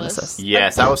on the Silas. premises.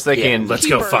 Yes, I was thinking... Let's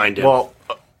go find him. Well,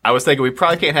 I was thinking we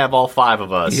probably can't have all 5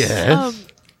 of us. Yeah.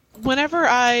 Whenever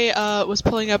I was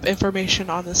pulling up information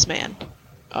on this man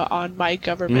on my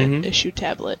government issue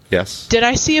tablet, Yes. did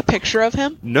I see a picture of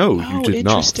him? No, you did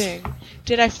not. Interesting.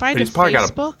 Did I find But a he's probably got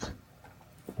a- Facebook?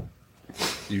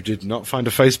 You did not find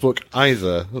a Facebook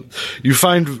either.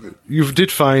 You did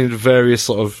find various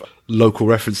sort of local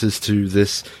references to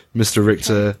this Mr.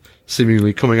 Richter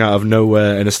seemingly coming out of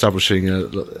nowhere and establishing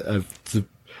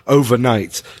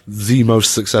overnight the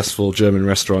most successful German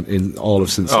restaurant in all of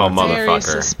Cincinnati. Oh, Very motherfucker.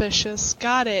 suspicious.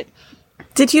 Got it.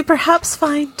 Did you perhaps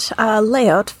find a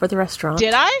layout for the restaurant?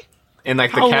 Did I? And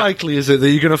like How likely is it that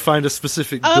you're going to find a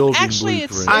specific building Actually,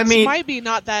 blueprint? I mean- might be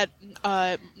not that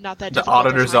the difficult to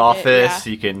auditor's find it, office,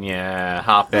 you can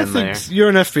hop in there. You're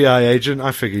an FBI agent.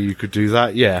 I figure you could do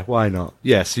that. Yeah, why not?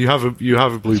 Yes, you have a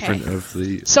blueprint Okay. of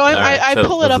the. So I so-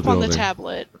 pull it of up the on the building.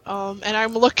 tablet, and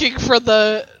I'm looking for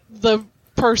the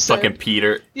person. Fucking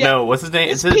Peter. Yeah. No, what's his name?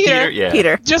 It's Is it Peter. Yeah.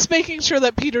 Peter. Just making sure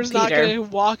that Peter's not Peter. going to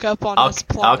walk up on I'll us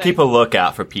plotting. keep a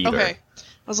lookout for Peter. Okay.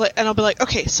 I was like, and I'll be like,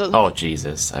 okay, so Oh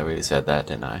Jesus! I really said that,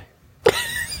 didn't I?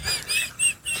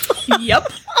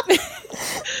 Yep.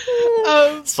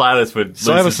 Silas would lose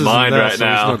Silas his isn't mind there, right so he's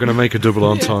now. not going to make a double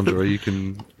entendre. You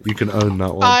can own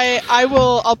that one.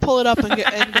 I'll pull it up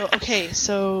and go, okay,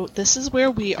 so this is where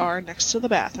we are next to the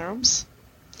bathrooms.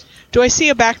 Do I see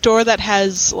a back door that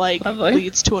has, like, Lovely.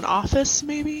 leads to an office,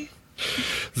 maybe?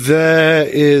 There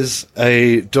is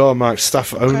a door marked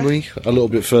staff only a little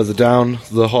bit further down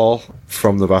the hall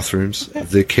from the bathrooms.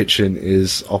 The kitchen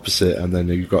is opposite, and then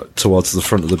you've got towards the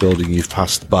front of the building, you've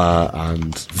passed bar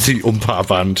and the umpire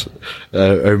band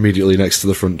are immediately next to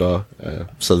the front door. And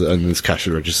there's cash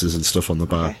registers and stuff on the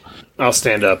bar. I'll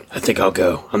stand up. I think I'll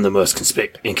go. I'm the most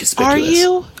inconspicuous. Are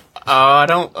you? I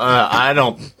don't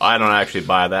actually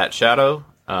buy that, Shadow.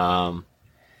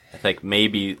 I think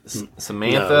maybe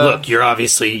Samantha. No, look,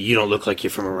 you don't look like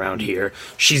you're from around here.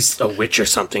 She's a witch or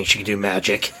something. She can do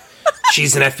magic.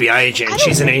 She's an FBI agent, and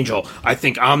she's an angel. I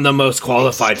think I'm the most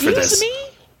qualified for Excuse this. me?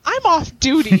 I'm off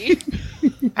duty.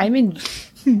 I'm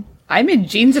in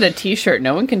jeans and a t-shirt.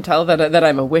 No one can tell that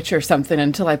I'm a witch or something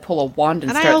until I pull a wand and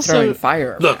And I start also- throwing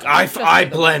fire. Look, I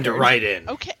blend right in.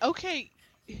 Okay.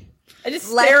 I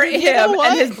just Let- stare at You know him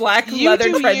what? and his black You leather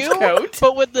do trench you, coat.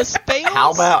 But with the spades.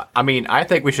 How about? I mean, I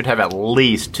think we should have at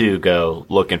least 2 go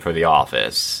looking for the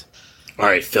office. All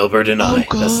right, Filbert and I.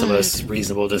 That's the good. most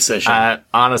reasonable decision.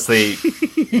 Honestly,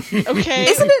 Okay.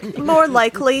 Isn't it more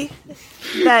likely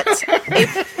that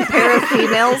a pair of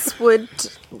females would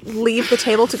leave the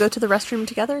table to go to the restroom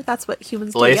together? That's what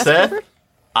humans do. Yes, Lisa? Filbert?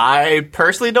 I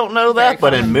personally don't know that,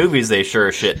 but in movies they sure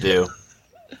as shit do.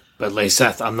 But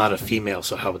Layseth, I'm not a female,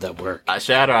 so how would that work?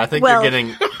 Shadow, I think Well- you're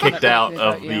getting kicked out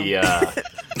of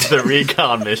the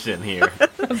recon mission here.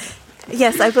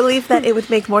 Yes, I believe that it would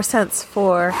make more sense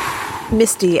for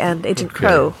Misty and Agent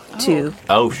Crow to.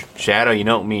 Oh, Shadow, you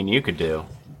know what me and you could do?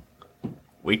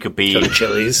 We could be... Go to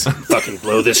Chili's, fucking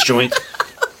blow this joint.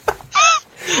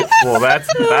 Well,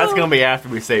 that's going to be after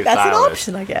we save That's an Silas.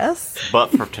 option, I guess. But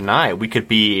for tonight, we could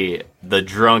be the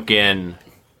drunken,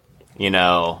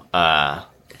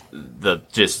 the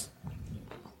just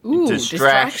Ooh,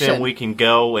 distraction. We can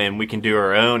go and we can do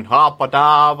our own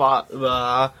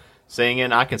hop-a-da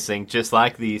singing. I can sing just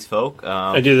like these folk.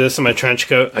 I do this in my trench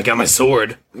coat. I got my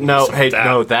sword. No, Something like that.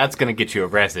 no, that's going to get you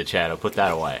arrested, Shadow. Put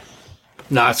that away.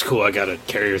 Nah, it's cool. I got a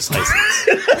carrier's license.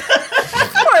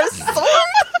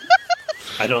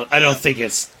 I don't think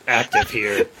it's active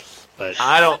here, but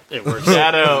I don't... it works.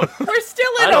 Shadow... We're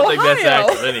still in I don't Ohio. think that's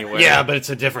active anyway. Yeah, but it's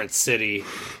a different city.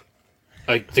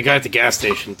 The guy at the gas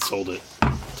station sold it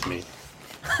to me.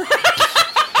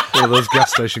 One of those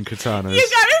gas station katanas. You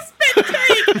gotta spit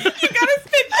take. You gotta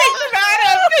spit take them out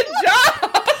of. Good job.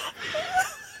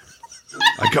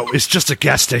 I go, it's just a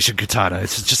gas station katana.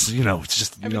 It's just, it's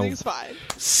just, Everything's fine.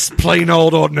 plain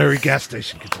old ordinary gas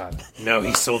station katana. No,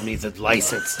 he sold me the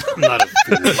license. I'm not a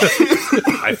fool.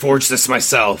 I forged this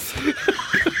myself.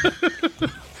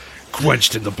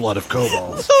 Quenched in the blood of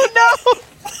kobolds. Oh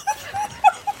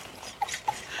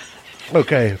no!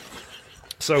 Okay.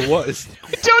 So what is...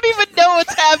 I don't even know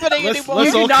what's happening anymore.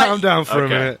 Let's all do not- calm down for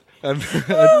Okay. a minute. And,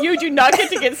 You do not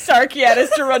get to get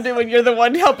Sarkiatis to run to when you're the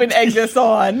one helping egg this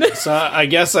on. So I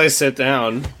guess I sit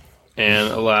down and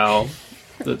allow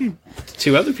the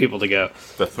two other people to go.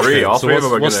 The three, all so three of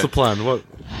them are what's going the plan?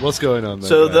 What's going on there?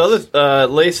 So guys? the other,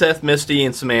 Layseth, Misty,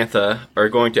 and Samantha are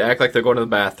going to act like they're going to the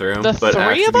bathroom, The but three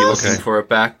actually of be us? looking for a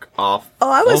back off. Oh,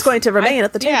 I was going to remain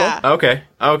at the table. Yeah.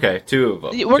 Okay, two of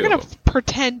them. We're two gonna of them.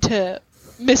 pretend to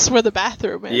miss where the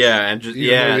bathroom is. Yeah, and just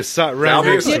You know, you sat right That'll be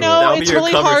next your- to You it. know, that'll be it's your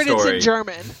really cover hard. story. It's in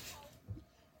German.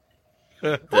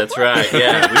 That's right.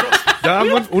 Yeah, we don't-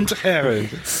 Damen und Herren.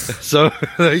 So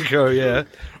there you go. Yeah.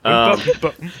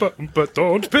 But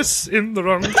don't piss in the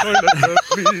wrong toilet,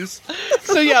 please.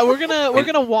 So yeah, we're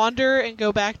gonna wander and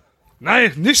go back.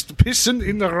 Nein, nicht pissen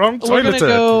in the wrong We're toilet.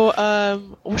 gonna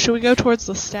go. Should we go towards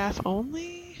the staff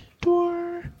only door?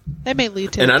 That may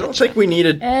lead to. and the I don't kitchen. think we need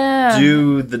to Yeah.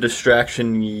 do the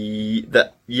distraction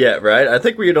that yet, right? I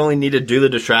think we'd only need to do the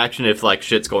distraction if like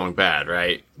shit's going bad,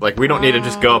 right? Like we don't need to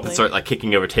just go up and start like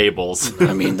kicking over tables.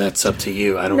 I mean, that's up to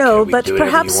you. I don't care. No, We but can do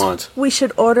whatever perhaps you want. we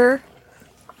should order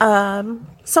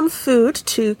some food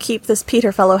to keep this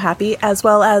Peter fellow happy, as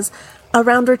well as a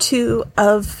round or two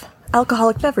of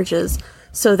alcoholic beverages,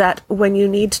 so that when you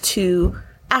need to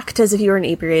act as if you were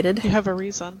inebriated, You have a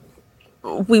reason.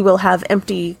 we will have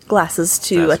empty glasses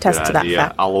to That's a attest good to that idea.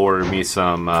 fact. I'll order me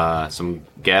some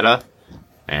Geta,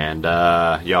 and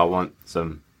y'all want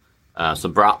some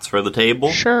brats for the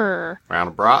table. Sure. Round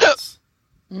of brats.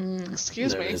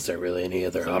 Excuse me. Is there really any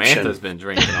other Samantha's option? been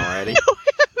drinking already.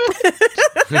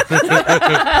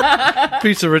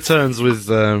 Peter returns with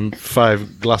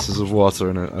 5 glasses of water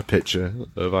and a pitcher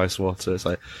of ice water. It's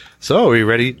like, so are we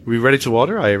ready? We ready to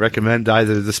order? I recommend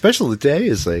either the special of the day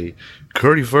is a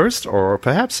currywurst or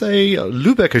perhaps a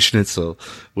Lübecker Schnitzel,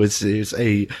 which is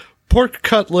a pork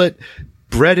cutlet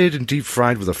breaded and deep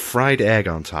fried with a fried egg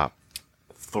on top.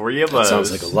 3 of That those.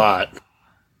 sounds like a lot.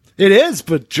 It is,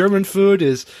 but German food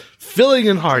is filling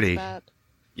and hearty. Bad.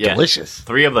 Yeah. Delicious.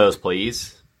 3 of those,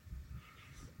 please.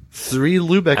 3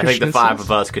 Lübecker I think the Schnitzels. 5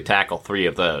 of us could tackle 3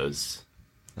 of those.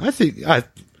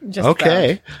 Just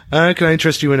Okay. Can I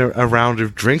interest you in a round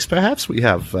of drinks, perhaps? We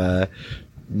have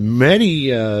many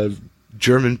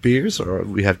German beers, or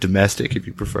we have domestic, if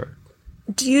you prefer.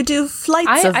 Do you do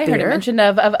flights of I heard a beer? mention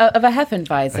of a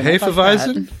Hefeweizen. A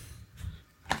Hefeweizen?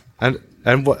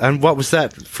 And what was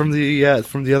that from the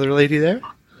other lady there?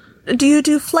 Do you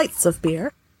do flights of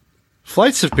beer?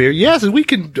 Flights of beer, yes, and we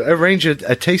can arrange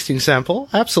a tasting sample.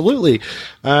 Absolutely,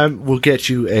 we'll get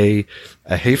you a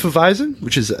Hefeweizen,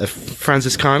 which is a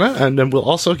Franziskaner, and then we'll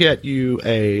also get you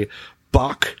a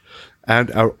Bock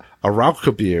and a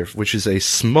Raucher beer, which is a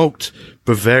smoked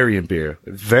Bavarian beer.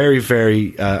 Very,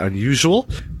 very unusual.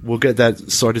 We'll get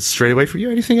that sorted straight away for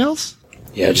you. Anything else?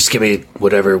 Yeah, just give me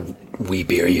whatever wee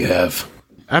beer you have.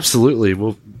 Absolutely,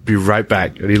 we'll be right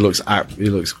back. And he looks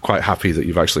quite happy that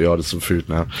you've actually ordered some food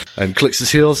now, and clicks his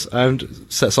heels and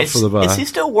sets off for the bar. Is he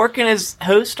still working as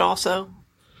host also?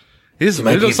 He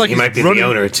might be, he might be the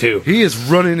owner, too. He is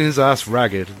running his ass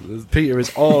ragged. Peter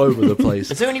is all over the place.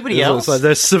 Is there anybody It's else? like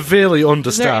they're severely Is there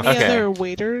understaffed. any Okay. other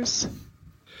waiters?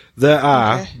 There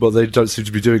are, Okay. but they don't seem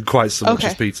to be doing quite so much Okay.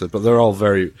 as Peter. But they're all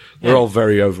very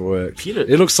overworked. Peter-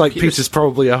 it looks like Peter's- Peter's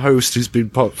probably a host who's been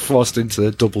forced into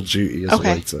double duty as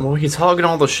Okay. a waiter. Well, he's hogging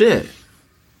all the shit.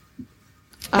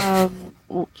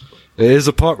 It is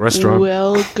a pot restaurant.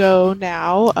 We'll go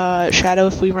now. Shadow,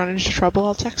 if we run into trouble,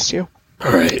 I'll text you.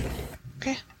 All right.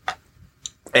 Okay.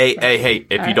 Hey!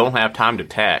 If you don't have time to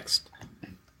text,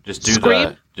 just do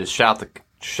Scream? just shout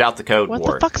the code What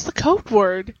word. the fuck's the code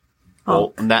word?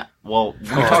 Well, we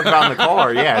talked about in the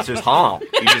car. Yeah, it's just honk.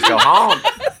 You just go honk.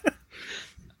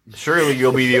 Surely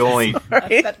you'll be the only.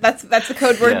 That's the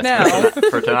code word Yes, now.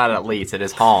 for tonight at least. It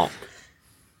is honk.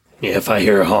 Yeah, if I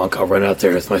hear a honk, I'll run out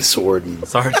there with my sword and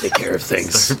Sorry. take care of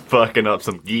things. Fucking up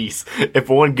some geese. If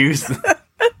one goose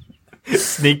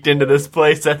sneaked into this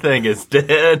place, that thing is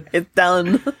dead. It's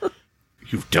done.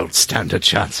 You don't stand a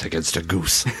chance against a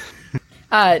goose.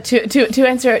 To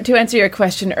answer your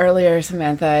question earlier,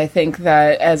 Samantha, I think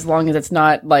that as long as it's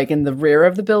not like in the rear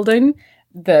of the building,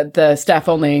 the staff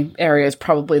only area is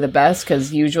probably the best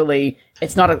because usually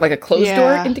it's not like a closed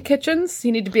door Yeah. into kitchens.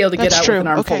 You need to be able to get That's out true. with an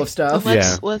armful Okay. of stuff.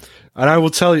 Yeah. Let's And I will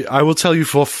tell you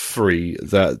for free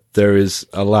that there is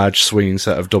a large swinging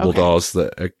set of double Okay. doors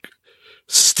that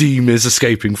steam is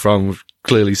escaping from.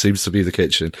 Clearly seems to be the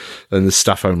kitchen, and the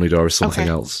staff only door is something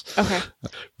Okay. else. Okay.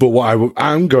 But what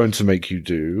I'm going to make you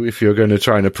do, if you're going to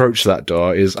try and approach that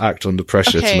door, is act under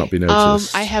pressure to Okay. not be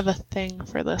noticed. I have a thing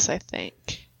for this, I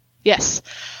think. Yes.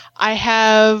 I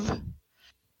have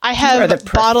are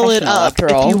the bottle it professional, up. after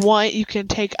If all. you want, you can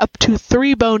take up to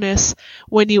 3 bonus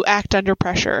when you act under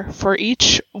pressure. For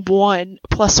each 1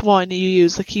 plus 1 you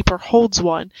use, the keeper holds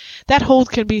 1. That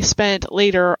hold can be spent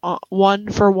later on 1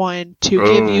 for 1 to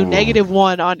give you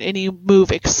 -1 on any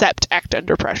move except act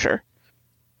under pressure.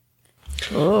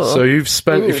 So you've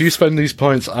spent. If you spend these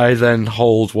points, I then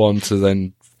hold 1 to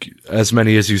then as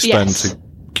many as you spend Yes. to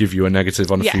give you a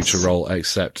negative on a Yes. future roll,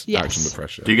 except Yes. act under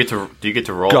pressure. Do you get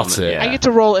to roll? Got on it. Yeah. I get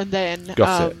to roll and then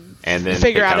Got it. and then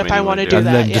figure pick out how if many I you wanna wanna do And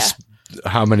that, then yeah. just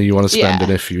how many you want to spend, Yeah.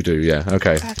 and if you do, yeah,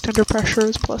 okay. act under pressure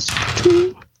is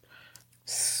 +2.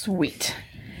 Sweet.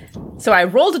 So I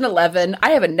rolled an 11.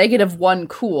 I have a -1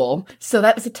 cool, so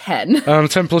that's a 10. On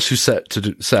 10 plus, you set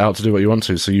out to do what you want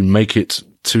to, so you make it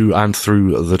to and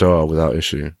through the door without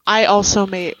issue. I also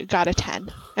got a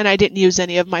 10, and I didn't use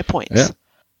any of my points. Yeah.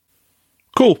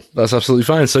 Cool, that's absolutely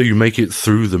fine. So you make it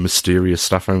through the mysterious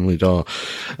staff-only door.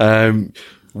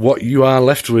 What you are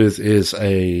left with is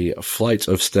a flight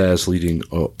of stairs leading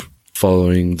up.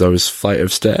 Following those flight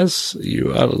of stairs,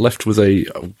 you are left with a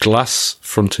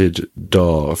glass-fronted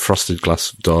door, a frosted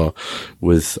glass door,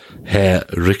 with Herr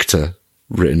Richter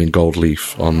written in gold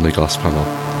leaf on the glass panel.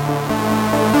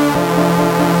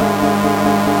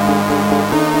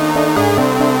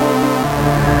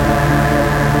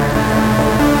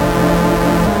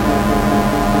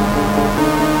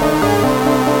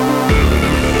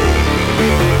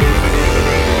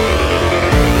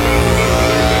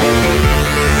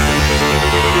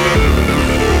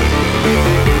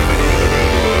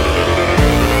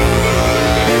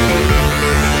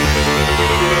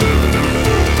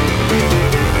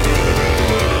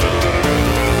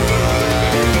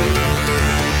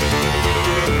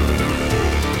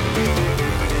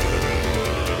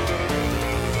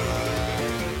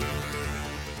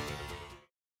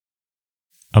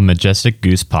 A Majestic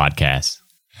Goose podcast.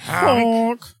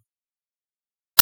 Honk.